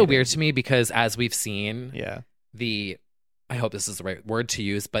also so fascinating. weird to me because as we've seen, Yeah. I hope this is the right word to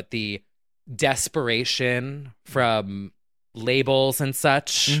use, but the desperation from labels and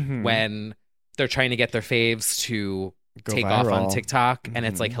such Mhm. when they're trying to get their faves to Go take off on viral. TikTok, and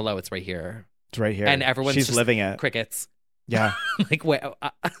it's like, Mhm. hello, it's right here. It's right here. And everyone's She's just living it. crickets. Yeah. Like, wait,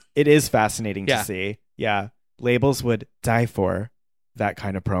 It is fascinating Yeah. to see. Yeah. Labels would die for that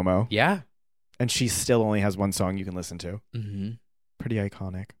kind of promo. yeah. And she still only has one song you can listen to. Mm-hmm. Pretty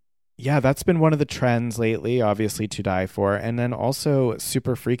iconic. Yeah, that's been one of the trends lately, obviously, to die for. And then also,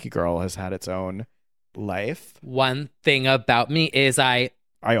 Super Freaky Girl has had its own life. One thing about me is I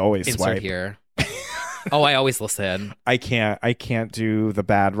always insert swipe. here. Oh, I always listen. I can't do the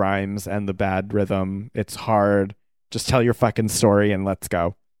bad rhymes and the bad rhythm. It's hard. Just tell your fucking story and let's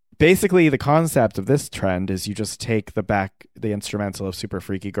go. Basically, the concept of this trend is you just take the instrumental of Super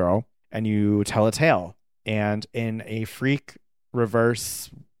Freaky Girl and you tell a tale. And in a freak reverse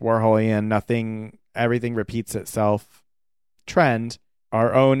Warholian, everything repeats itself trend,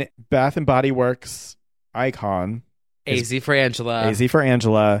 our own Bath and Body Works icon, AZ for Angela. AZ for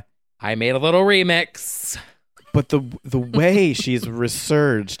Angela. I made a little remix. But the way she's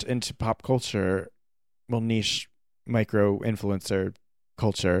resurged into pop culture, well, niche micro influencer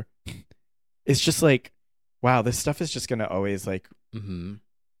culture, is just like, wow, this stuff is just going to always like Mm-hmm.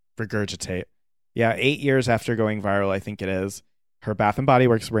 regurgitate. Yeah, 8 years after going viral, I think it is, her Bath and Body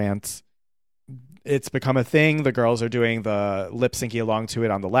Works rants, it's become a thing. The girls are doing the lip syncing along to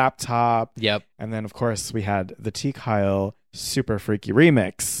it on the laptop. Yep. And then, of course, we had the T. Kyle Super Freaky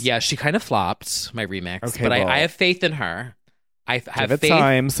remix. Yeah, she kind of flopped my remix, Okay, but well, I have faith in her. I have Give it faith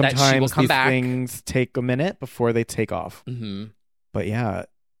time. that she will Sometimes come these back. things take a minute before they take off. Mm-hmm. But yeah,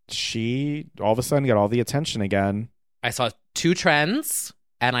 she all of a sudden got all the attention again. I saw 2 trends,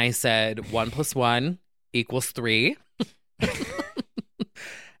 and I said 1 + 1 = 3.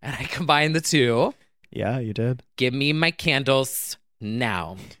 And I combined the 2. Yeah, you did. Give me my candles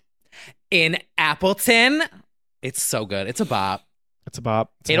now. In Appleton, it's so good. It's a bop. It's a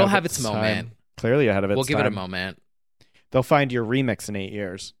bop. It's It'll ahead have of its moment. time. Clearly ahead of its We'll give it a time. moment. They'll find your remix in 8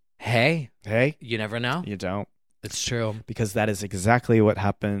 years. Hey, Hey, you never know. you don't. It's true. Because that is exactly what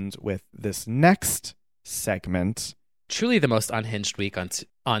happened with this next segment. Truly the most unhinged week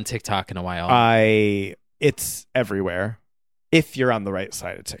on TikTok in a while. It's everywhere. If you're on the right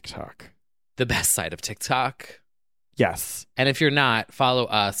side of TikTok. The best side of TikTok. Yes. And if you're not, follow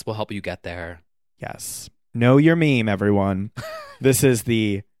us. We'll help you get there. Yes. Know your meme, everyone. This is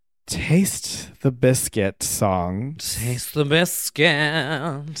the Taste the Biscuit song Taste the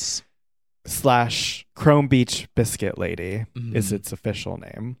biscuits. / Chrome Beach Biscuit Lady Mhm. is its official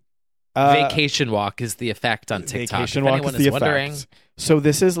name. Vacation Walk is the effect on TikTok. Vacation if Walk anyone is the wondering. effect. So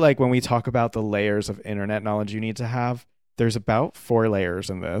this is like when we talk about the layers of internet knowledge you need to have. There's about 4 layers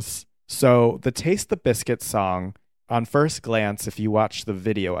in this. So the Taste the Biscuit song, on first glance, if you watch the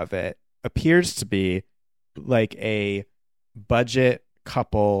video of it, appears to be like a budget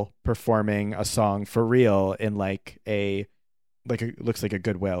couple performing a song for real in looks like a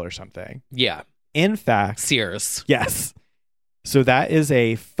Goodwill or something. Yeah. In fact, Sears. yes. So that is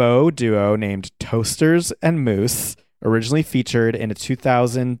a faux duo named Toasters and Moose, originally featured in a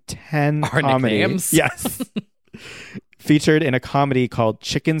 2010 Our comedy. nicknames? Yes. Featured in a comedy called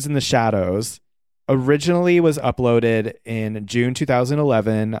Chickens in the Shadows. Originally was uploaded in June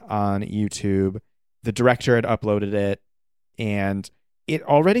 2011 on YouTube. The director had uploaded it, and it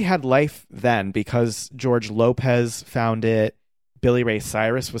already had life then because George Lopez found it. Billy Ray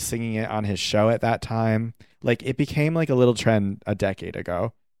Cyrus was singing it on his show at that time. Like, it became like a little trend a decade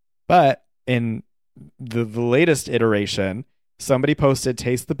ago. But in the latest iteration, somebody posted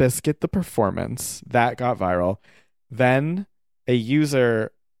Taste the Biscuit, the performance. That got viral. Then a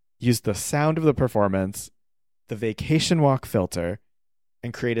user used the sound of the performance, the Vacation Walk filter,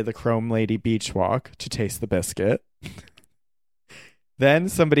 and created the Chrome Lady Beach Walk to Taste the Biscuit. Then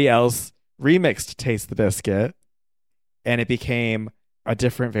somebody else remixed Taste the Biscuit, and it became a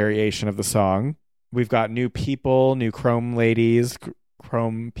different variation of the song. We've got new people, new Chrome ladies,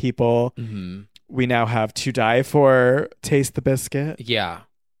 Chrome people. Mm-hmm. We now have To Die For Taste the Biscuit. Yeah.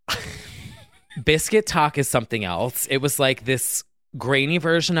 Biscuit Talk is something else. It was like this grainy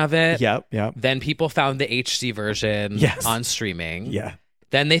version of it. Yep. Then people found the HD version on streaming. Yeah.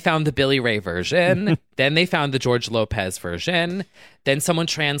 Then they found the Billy Ray version. Then they found the George Lopez version. Then someone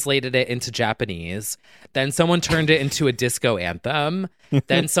translated it into Japanese. Then someone turned it into a disco anthem.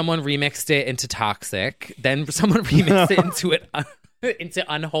 Then someone remixed it into Toxic. Then someone remixed it into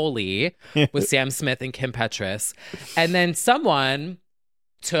Unholy with Sam Smith and Kim Petras. And then someone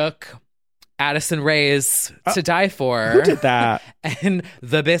took Addison Rae's To Die For. Who did that? And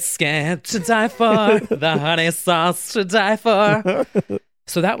the biscuit to die for, the honey sauce to die for.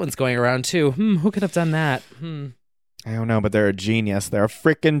 So that one's going around too. Who could have done that? I don't know, but they're a genius. They're a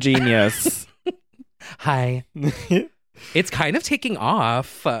freaking genius. Hi. It's kind of taking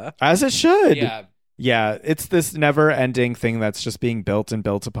off. As it should. Yeah. Yeah, it's this never-ending thing that's just being built and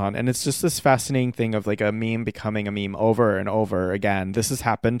built upon. And it's just this fascinating thing of like a meme becoming a meme over and over again. This has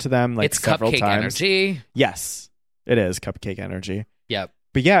happened to them like it's several cupcake times. energy. Yes, it is cupcake energy. Yep.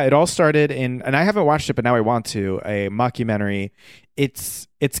 But yeah, it all started in, and I haven't watched it, but now I want to, a mockumentary. It's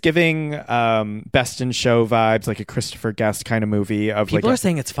giving Best in Show vibes, like a Christopher Guest kind of movie. Of People like are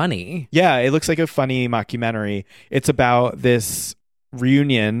saying it's funny. Yeah, it looks like a funny mockumentary. It's about this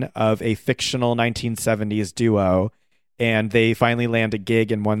reunion of a fictional 1970s duo, and they finally land a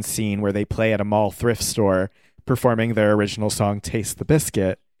gig in one scene where they play at a mall thrift store performing their original song Taste the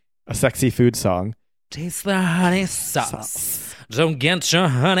Biscuit, a sexy food song. Taste the honey sauce. Don't get your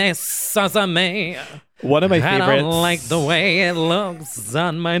honey sauce on me. One of my I favorites. don't like the way it looks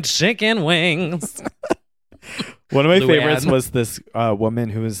on my chicken wings. One of my Luann. favorites was this woman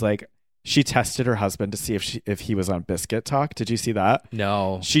who was like, she tested her husband to see if he was on Biscuit Talk. Did you see that?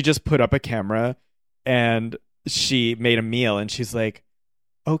 No. She just put up a camera and she made a meal and she's like,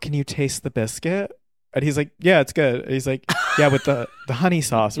 "Oh, can you taste the biscuit?" And he's like, "Yeah, it's good." And he's like, "Yeah, with the honey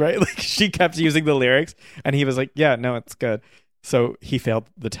sauce, right?" Like she kept using the lyrics and he was like, "Yeah, no, it's good." So he failed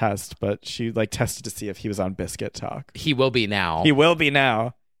the test, but she like tested to see if he was on Biscuit Talk. He will be now. He will be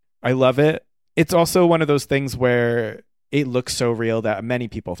now. I love it. It's also one of those things where it looks so real that many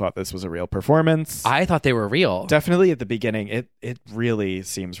people thought this was a real performance. I thought they were real. Definitely at the beginning, it really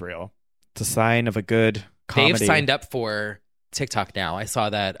seems real. It's a sign of a good comedy. They've signed up for TikTok now. I saw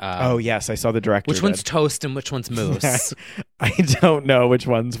that. Oh, yes. I saw the director. Which one's toast and which one's mousse? I don't know which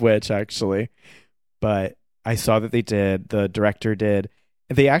one's which, actually. But I saw that they did. The director did.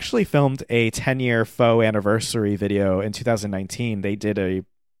 They actually filmed a 10-year faux anniversary video in 2019. They did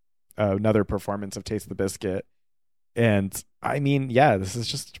another performance of Taste the Biscuit. And I mean, yeah, this is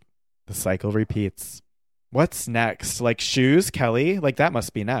just the cycle repeats. What's next? Like Shoes, Kelly? Like that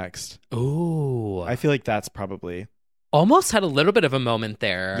must be next. Ooh. I feel like that's probably. Almost had a little bit of a moment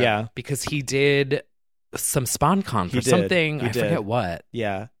there. Yeah. Because he did some SpawnCon for something. I forget what.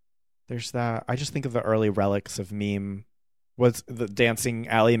 Yeah. There's that. I just think of the early relics of meme. Was the dancing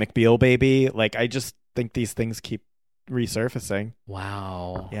Ally McBeal baby? Like, I just think these things keep resurfacing.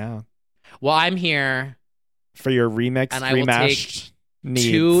 Wow. Yeah. Well, I'm here. For your remix, and I will remashed take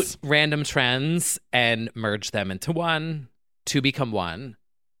needs. 2 random trends and merge them into one to become one.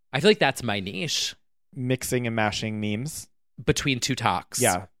 I feel like that's my niche. Mixing and mashing memes. Between 2 talks.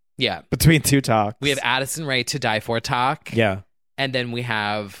 Yeah. Yeah. Between 2 talks. We have Addison Rae To Die For talk. Yeah. And then we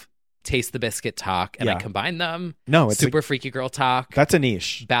have Taste the Biscuit talk. And I combine them. No, it's Super Freaky Girl talk. That's a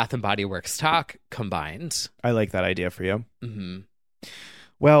niche. Bath and Body Works talk combined. I like that idea for you. Mm-hmm.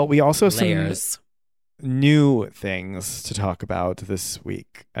 Well, we also have Layers. New things to talk about this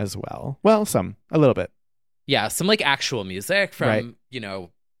week as well. Well, a little bit. Yeah, some like actual music from,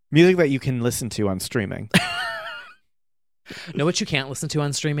 music that you can listen to on streaming. Know what you can't listen to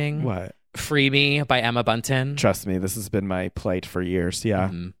on streaming? What? Free Me by Emma Bunton. Trust me, this has been my plight for years. Yeah.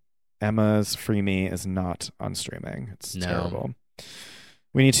 Mm-hmm. Emma's Free Me is not on streaming. It's terrible.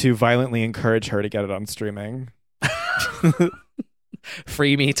 We need to violently encourage her to get it on streaming.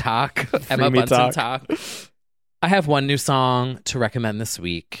 Free Me talk. Emma Bunton talk. I have one new song to recommend this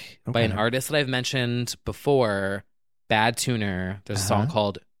week by an artist that I've mentioned before, Bad Tuner. There's a song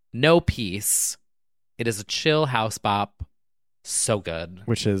called No Peace. It is a chill house bop. So good.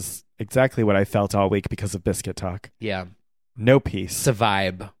 Which is exactly what I felt all week because of Biscuit Talk. Yeah. No Peace. It's a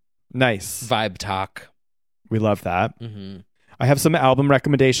vibe. Nice. Vibe talk. We love that. Mm-hmm. I have some album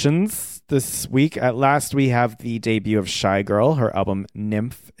recommendations this week. At last, we have the debut of Shy Girl. Her album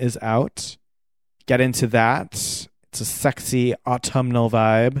Nymph is out. Get into that. It's a sexy autumnal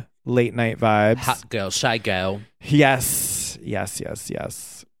vibe, late night vibes. Hot girl, shy girl. Yes.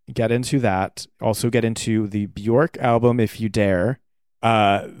 Get into that. Also get into the Bjork album If You Dare.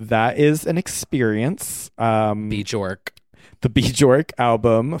 That is an experience. Bjork. The Bjork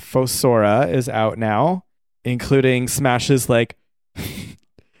album Fosora is out now, including smashes like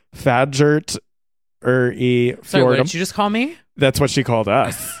Fadgert i Sorry, what Fjordum. did you just call me? That's what she called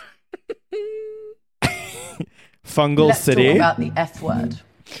us. Fungal City. Let's talk about the F word.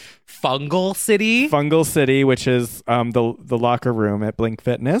 Fungal City? Fungal City, which is the locker room at Blink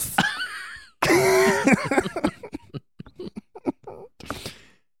Fitness.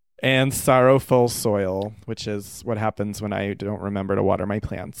 And Sorrowful Soil, which is what happens when I don't remember to water my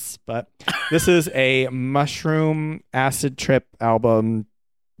plants. But This is a mushroom acid trip album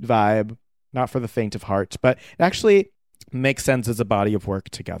vibe, not for the faint of heart, but it actually makes sense as a body of work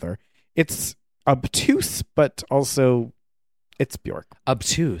together. It's obtuse, but also it's Bjork.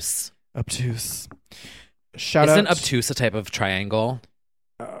 Obtuse. Shout Isn't out. obtuse a type of triangle?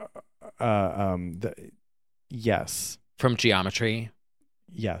 Yes. From geometry?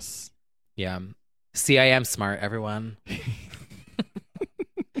 Yes. Yeah. See, I am smart, everyone.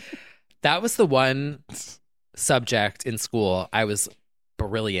 That was the one subject in school I was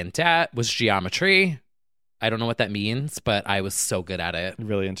brilliant at, was geometry. I don't know what that means, but I was so good at it.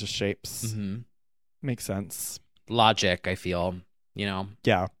 Really into shapes. Mm-hmm. Makes sense. Logic, I feel,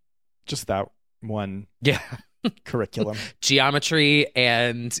 Yeah. Just that one Yeah. curriculum. Geometry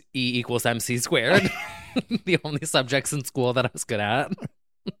and E equals MC squared. The only subjects in school that I was good at.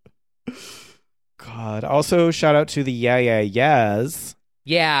 God. Also, shout out to the Yeahs.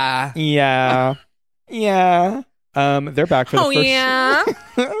 Yeah. Yeah. Yeah. They're back for the first. Yeah.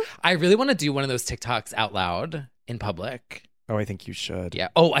 I really want to do one of those TikToks out loud in public. Oh, I think you should. Yeah.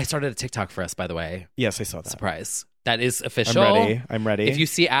 Oh, I started a TikTok for us, by the way. Yes, I saw that. Surprise. That is official. I'm ready. If you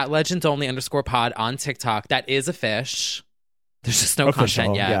see @legendsonly_pod on TikTok, that is a fish. There's just no Official,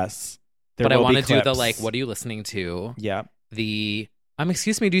 content yet. Yes. But I want to do the clips. what are you listening to? Yeah. The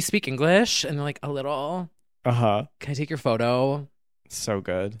excuse me, do you speak English? And they're like, a little. Uh-huh. Can I take your photo? So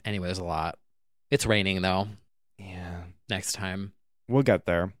good. Anyway, there's a lot. It's raining though. Yeah. Next time. We'll get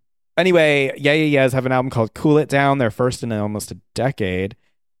there. Anyway, Yeahs have an album called Cool It Down, their first in almost a decade.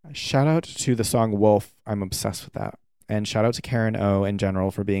 Shout out to the song Wolf. I'm obsessed with that. And shout out to Karen O in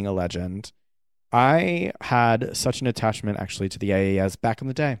general for being a legend. I had such an attachment actually to the Yeahs back in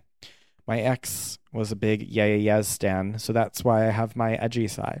the day. My ex was a big Yeahs stan, so that's why I have my edgy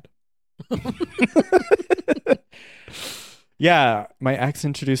side. Yeah, my ex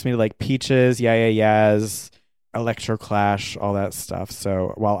introduced me to like Peaches, Yeahs, Electroclash, all that stuff.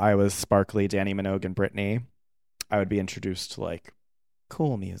 So while I was sparkly Danny Minogue and Britney, I would be introduced to like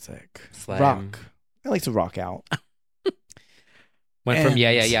cool music, Slam. rock. I like to rock out. Went from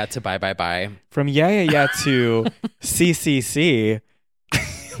yeah to bye. From yeah to CCC.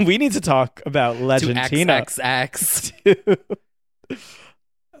 We need to talk about Legentina. To XXX.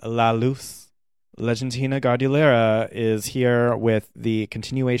 La Luz. Legentina Gardilera is here with the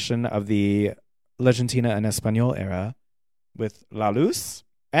continuation of the Legentina en Español era with La Luz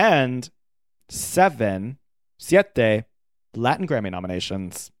and siete Latin Grammy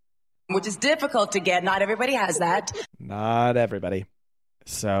nominations. Which is difficult to get. Not everybody has that. Not everybody.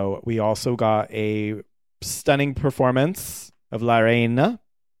 So we also got a stunning performance of La Reina.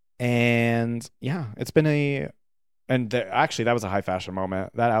 And yeah, it's been actually that was a high fashion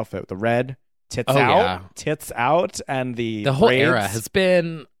moment. That outfit, the red, tits out, and the whole braids, era has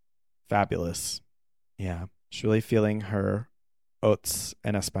been fabulous. Yeah, she's really feeling her oats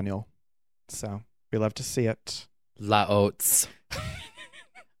en español. So we love to see it. La oats.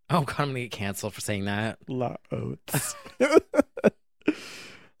 Oh God, I'm gonna get canceled for saying that. La oats.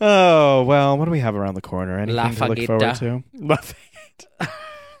 Oh well, what do we have around the corner? Anything to look forward to? La Fagita.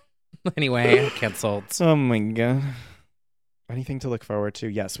 Anyway, canceled. Oh my God. Anything to look forward to?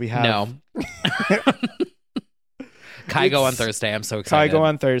 Yes, we have. No. Kygo on Thursday. I'm so excited. Kygo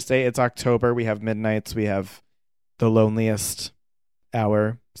on Thursday. It's October. We have Midnights. We have The Loneliest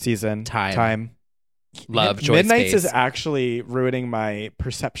Hour season. Time. Love, joy, Midnights space. is actually ruining my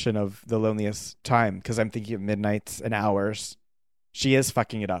perception of The Loneliest Time because I'm thinking of Midnights and Hours. She is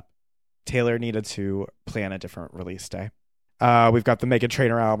fucking it up. Taylor needed to plan a different release day. We've got the Meghan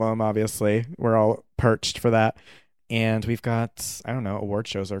Trainor album, obviously. We're all perched for that. And we've got, I don't know, award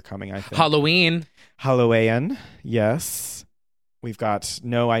shows are coming, I think. Halloween, yes. We've got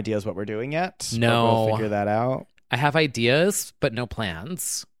no ideas what we're doing yet. No. But we'll figure that out. I have ideas, but no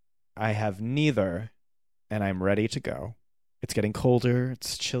plans. I have neither, and I'm ready to go. It's getting colder.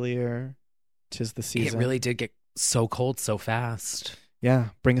 It's chillier. 'Tis the season. It really did get so cold so fast. Yeah,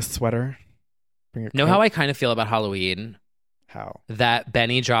 bring a sweater. Bring your Know coat. how I kind of feel about Halloween? How? That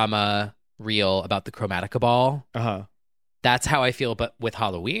Benny drama reel about the Chromatica ball. Uh-huh. That's how I feel, but with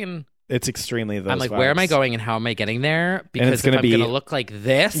Halloween. It's extremely those I'm like, vibes. where am I going and how am I getting there? Because it's gonna if I'm be- going to look like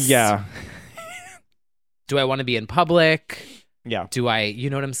this. Yeah. Do I want to be in public? Yeah. Do I, you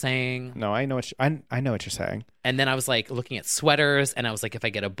know what I'm saying? No, I know what I know what you're saying. And then I was like looking at sweaters and I was like, if I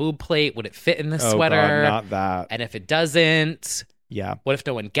get a boob plate, would it fit in this Oh, sweater? God, not that. And if it doesn't, Yeah. what if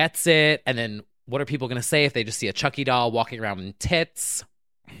no one gets it? And then what are people going to say if they just see a Chucky doll walking around in tits?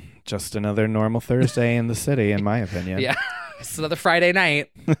 Just another normal Thursday in the city, in my opinion. Yeah. It's another Friday night.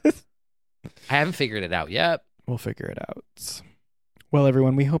 I haven't figured it out yet. We'll figure it out. Well,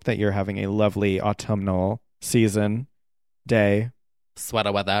 everyone, we hope that you're having a lovely autumnal season, day.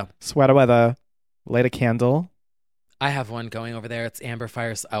 Sweater weather. Sweater weather. Light a candle. I have one going over there. It's Amber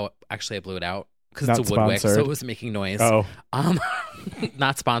Fire's. Oh, actually, I blew it out because Not it's a Woodwick, sponsored. so it was making noise. Oh.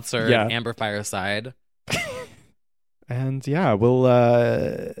 Not sponsored. Yeah. Amber Fireside. And yeah,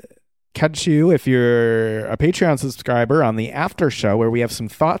 we'll catch you if you're a Patreon subscriber on the after show where we have some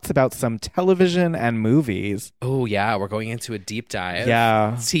thoughts about some television and movies. Oh, yeah. We're going into a deep dive.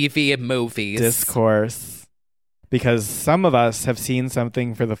 Yeah. TV and movies. Discourse. Because some of us have seen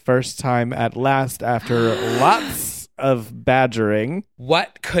something for the first time at last after lots of badgering.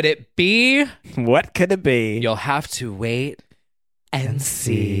 What could it be? What could it be? You'll have to wait and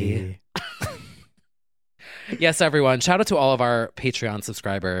see. Yes, everyone. Shout out to all of our Patreon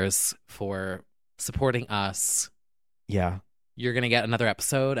subscribers for supporting us. Yeah. You're going to get another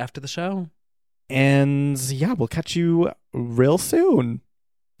episode after the show. And yeah, we'll catch you real soon.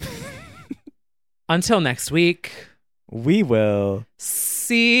 Until next week, we will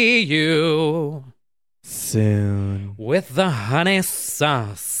see you soon with the honey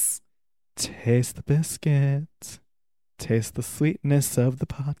sauce. Taste the biscuit. Taste the sweetness of the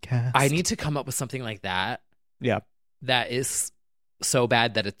podcast. I need to come up with something like that. Yeah. That is so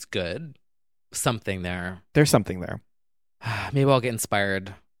bad that it's good. Something there. There's something there. Maybe I'll get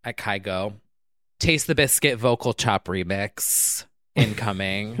inspired at Kygo. Taste the Biscuit vocal chop remix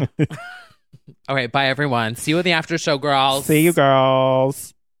incoming. All right, bye everyone. See you in the after show, girls. See you,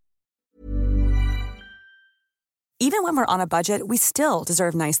 girls. Even when we're on a budget, we still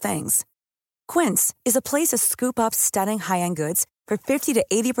deserve nice things. Quince is a place to scoop up stunning high-end goods for 50 to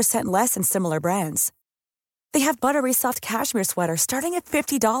 80% less than similar brands. They have buttery soft cashmere sweaters starting at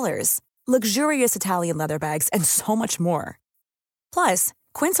 $50, luxurious Italian leather bags, and so much more. Plus,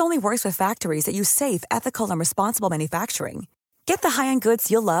 Quince only works with factories that use safe, ethical, and responsible manufacturing. Get the high-end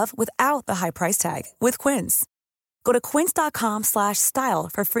goods you'll love without the high price tag with Quince. Go to quince.com/style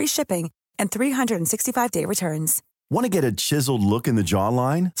for free shipping and 365-day returns. Want to get a chiseled look in the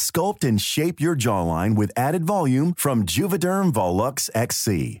jawline? Sculpt and shape your jawline with added volume from Juvederm Volux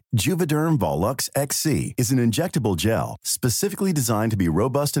XC. Juvederm Volux XC is an injectable gel specifically designed to be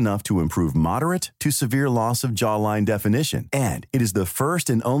robust enough to improve moderate to severe loss of jawline definition. And it is the first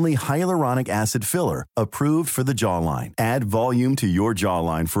and only hyaluronic acid filler approved for the jawline. Add volume to your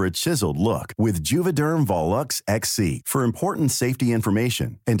jawline for a chiseled look with Juvederm Volux XC. For important safety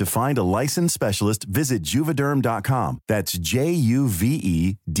information and to find a licensed specialist, visit Juvederm.com. That's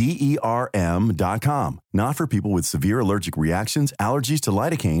Juvederm.com. Not for people with severe allergic reactions, allergies to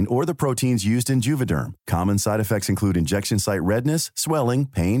lidocaine, or the proteins used in Juvederm. Common side effects include injection site redness, swelling,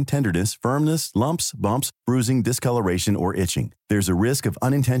 pain, tenderness, firmness, lumps, bumps, bruising, discoloration, or itching. There's a risk of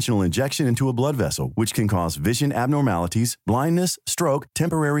unintentional injection into a blood vessel, which can cause vision abnormalities, blindness, stroke,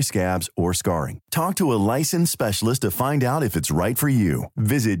 temporary scabs, or scarring. Talk to a licensed specialist to find out if it's right for you.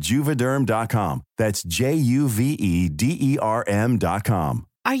 Visit Juvederm.com. That's Juvederm.com.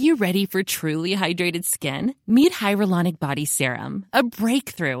 Are you ready for truly hydrated skin? Meet Hyaluronic Body Serum, a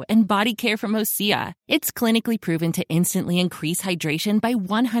breakthrough in body care from Osea. It's clinically proven to instantly increase hydration by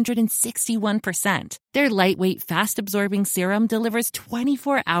 161%. Their lightweight, fast-absorbing serum delivers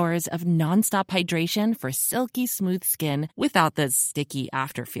 24 hours of nonstop hydration for silky smooth skin without the sticky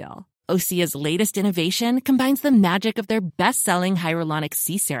afterfeel. Osea's latest innovation combines the magic of their best-selling Hyaluronic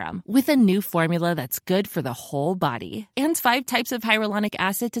Sea Serum with a new formula that's good for the whole body and 5 types of hyaluronic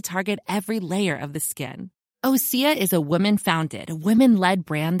acid to target every layer of the skin. Osea is a women-founded, women-led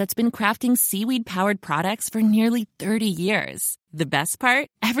brand that's been crafting seaweed-powered products for nearly 30 years. The best part?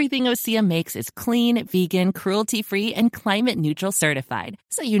 Everything Osea makes is clean, vegan, cruelty-free, and climate-neutral certified,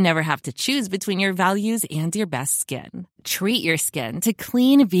 so you never have to choose between your values and your best skin. Treat your skin to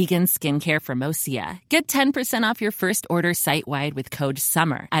clean, vegan skincare from Osea. Get 10% off your first order site-wide with code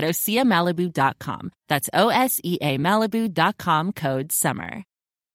SUMMER at OseaMalibu.com. That's OSEAMalibu.com, code SUMMER.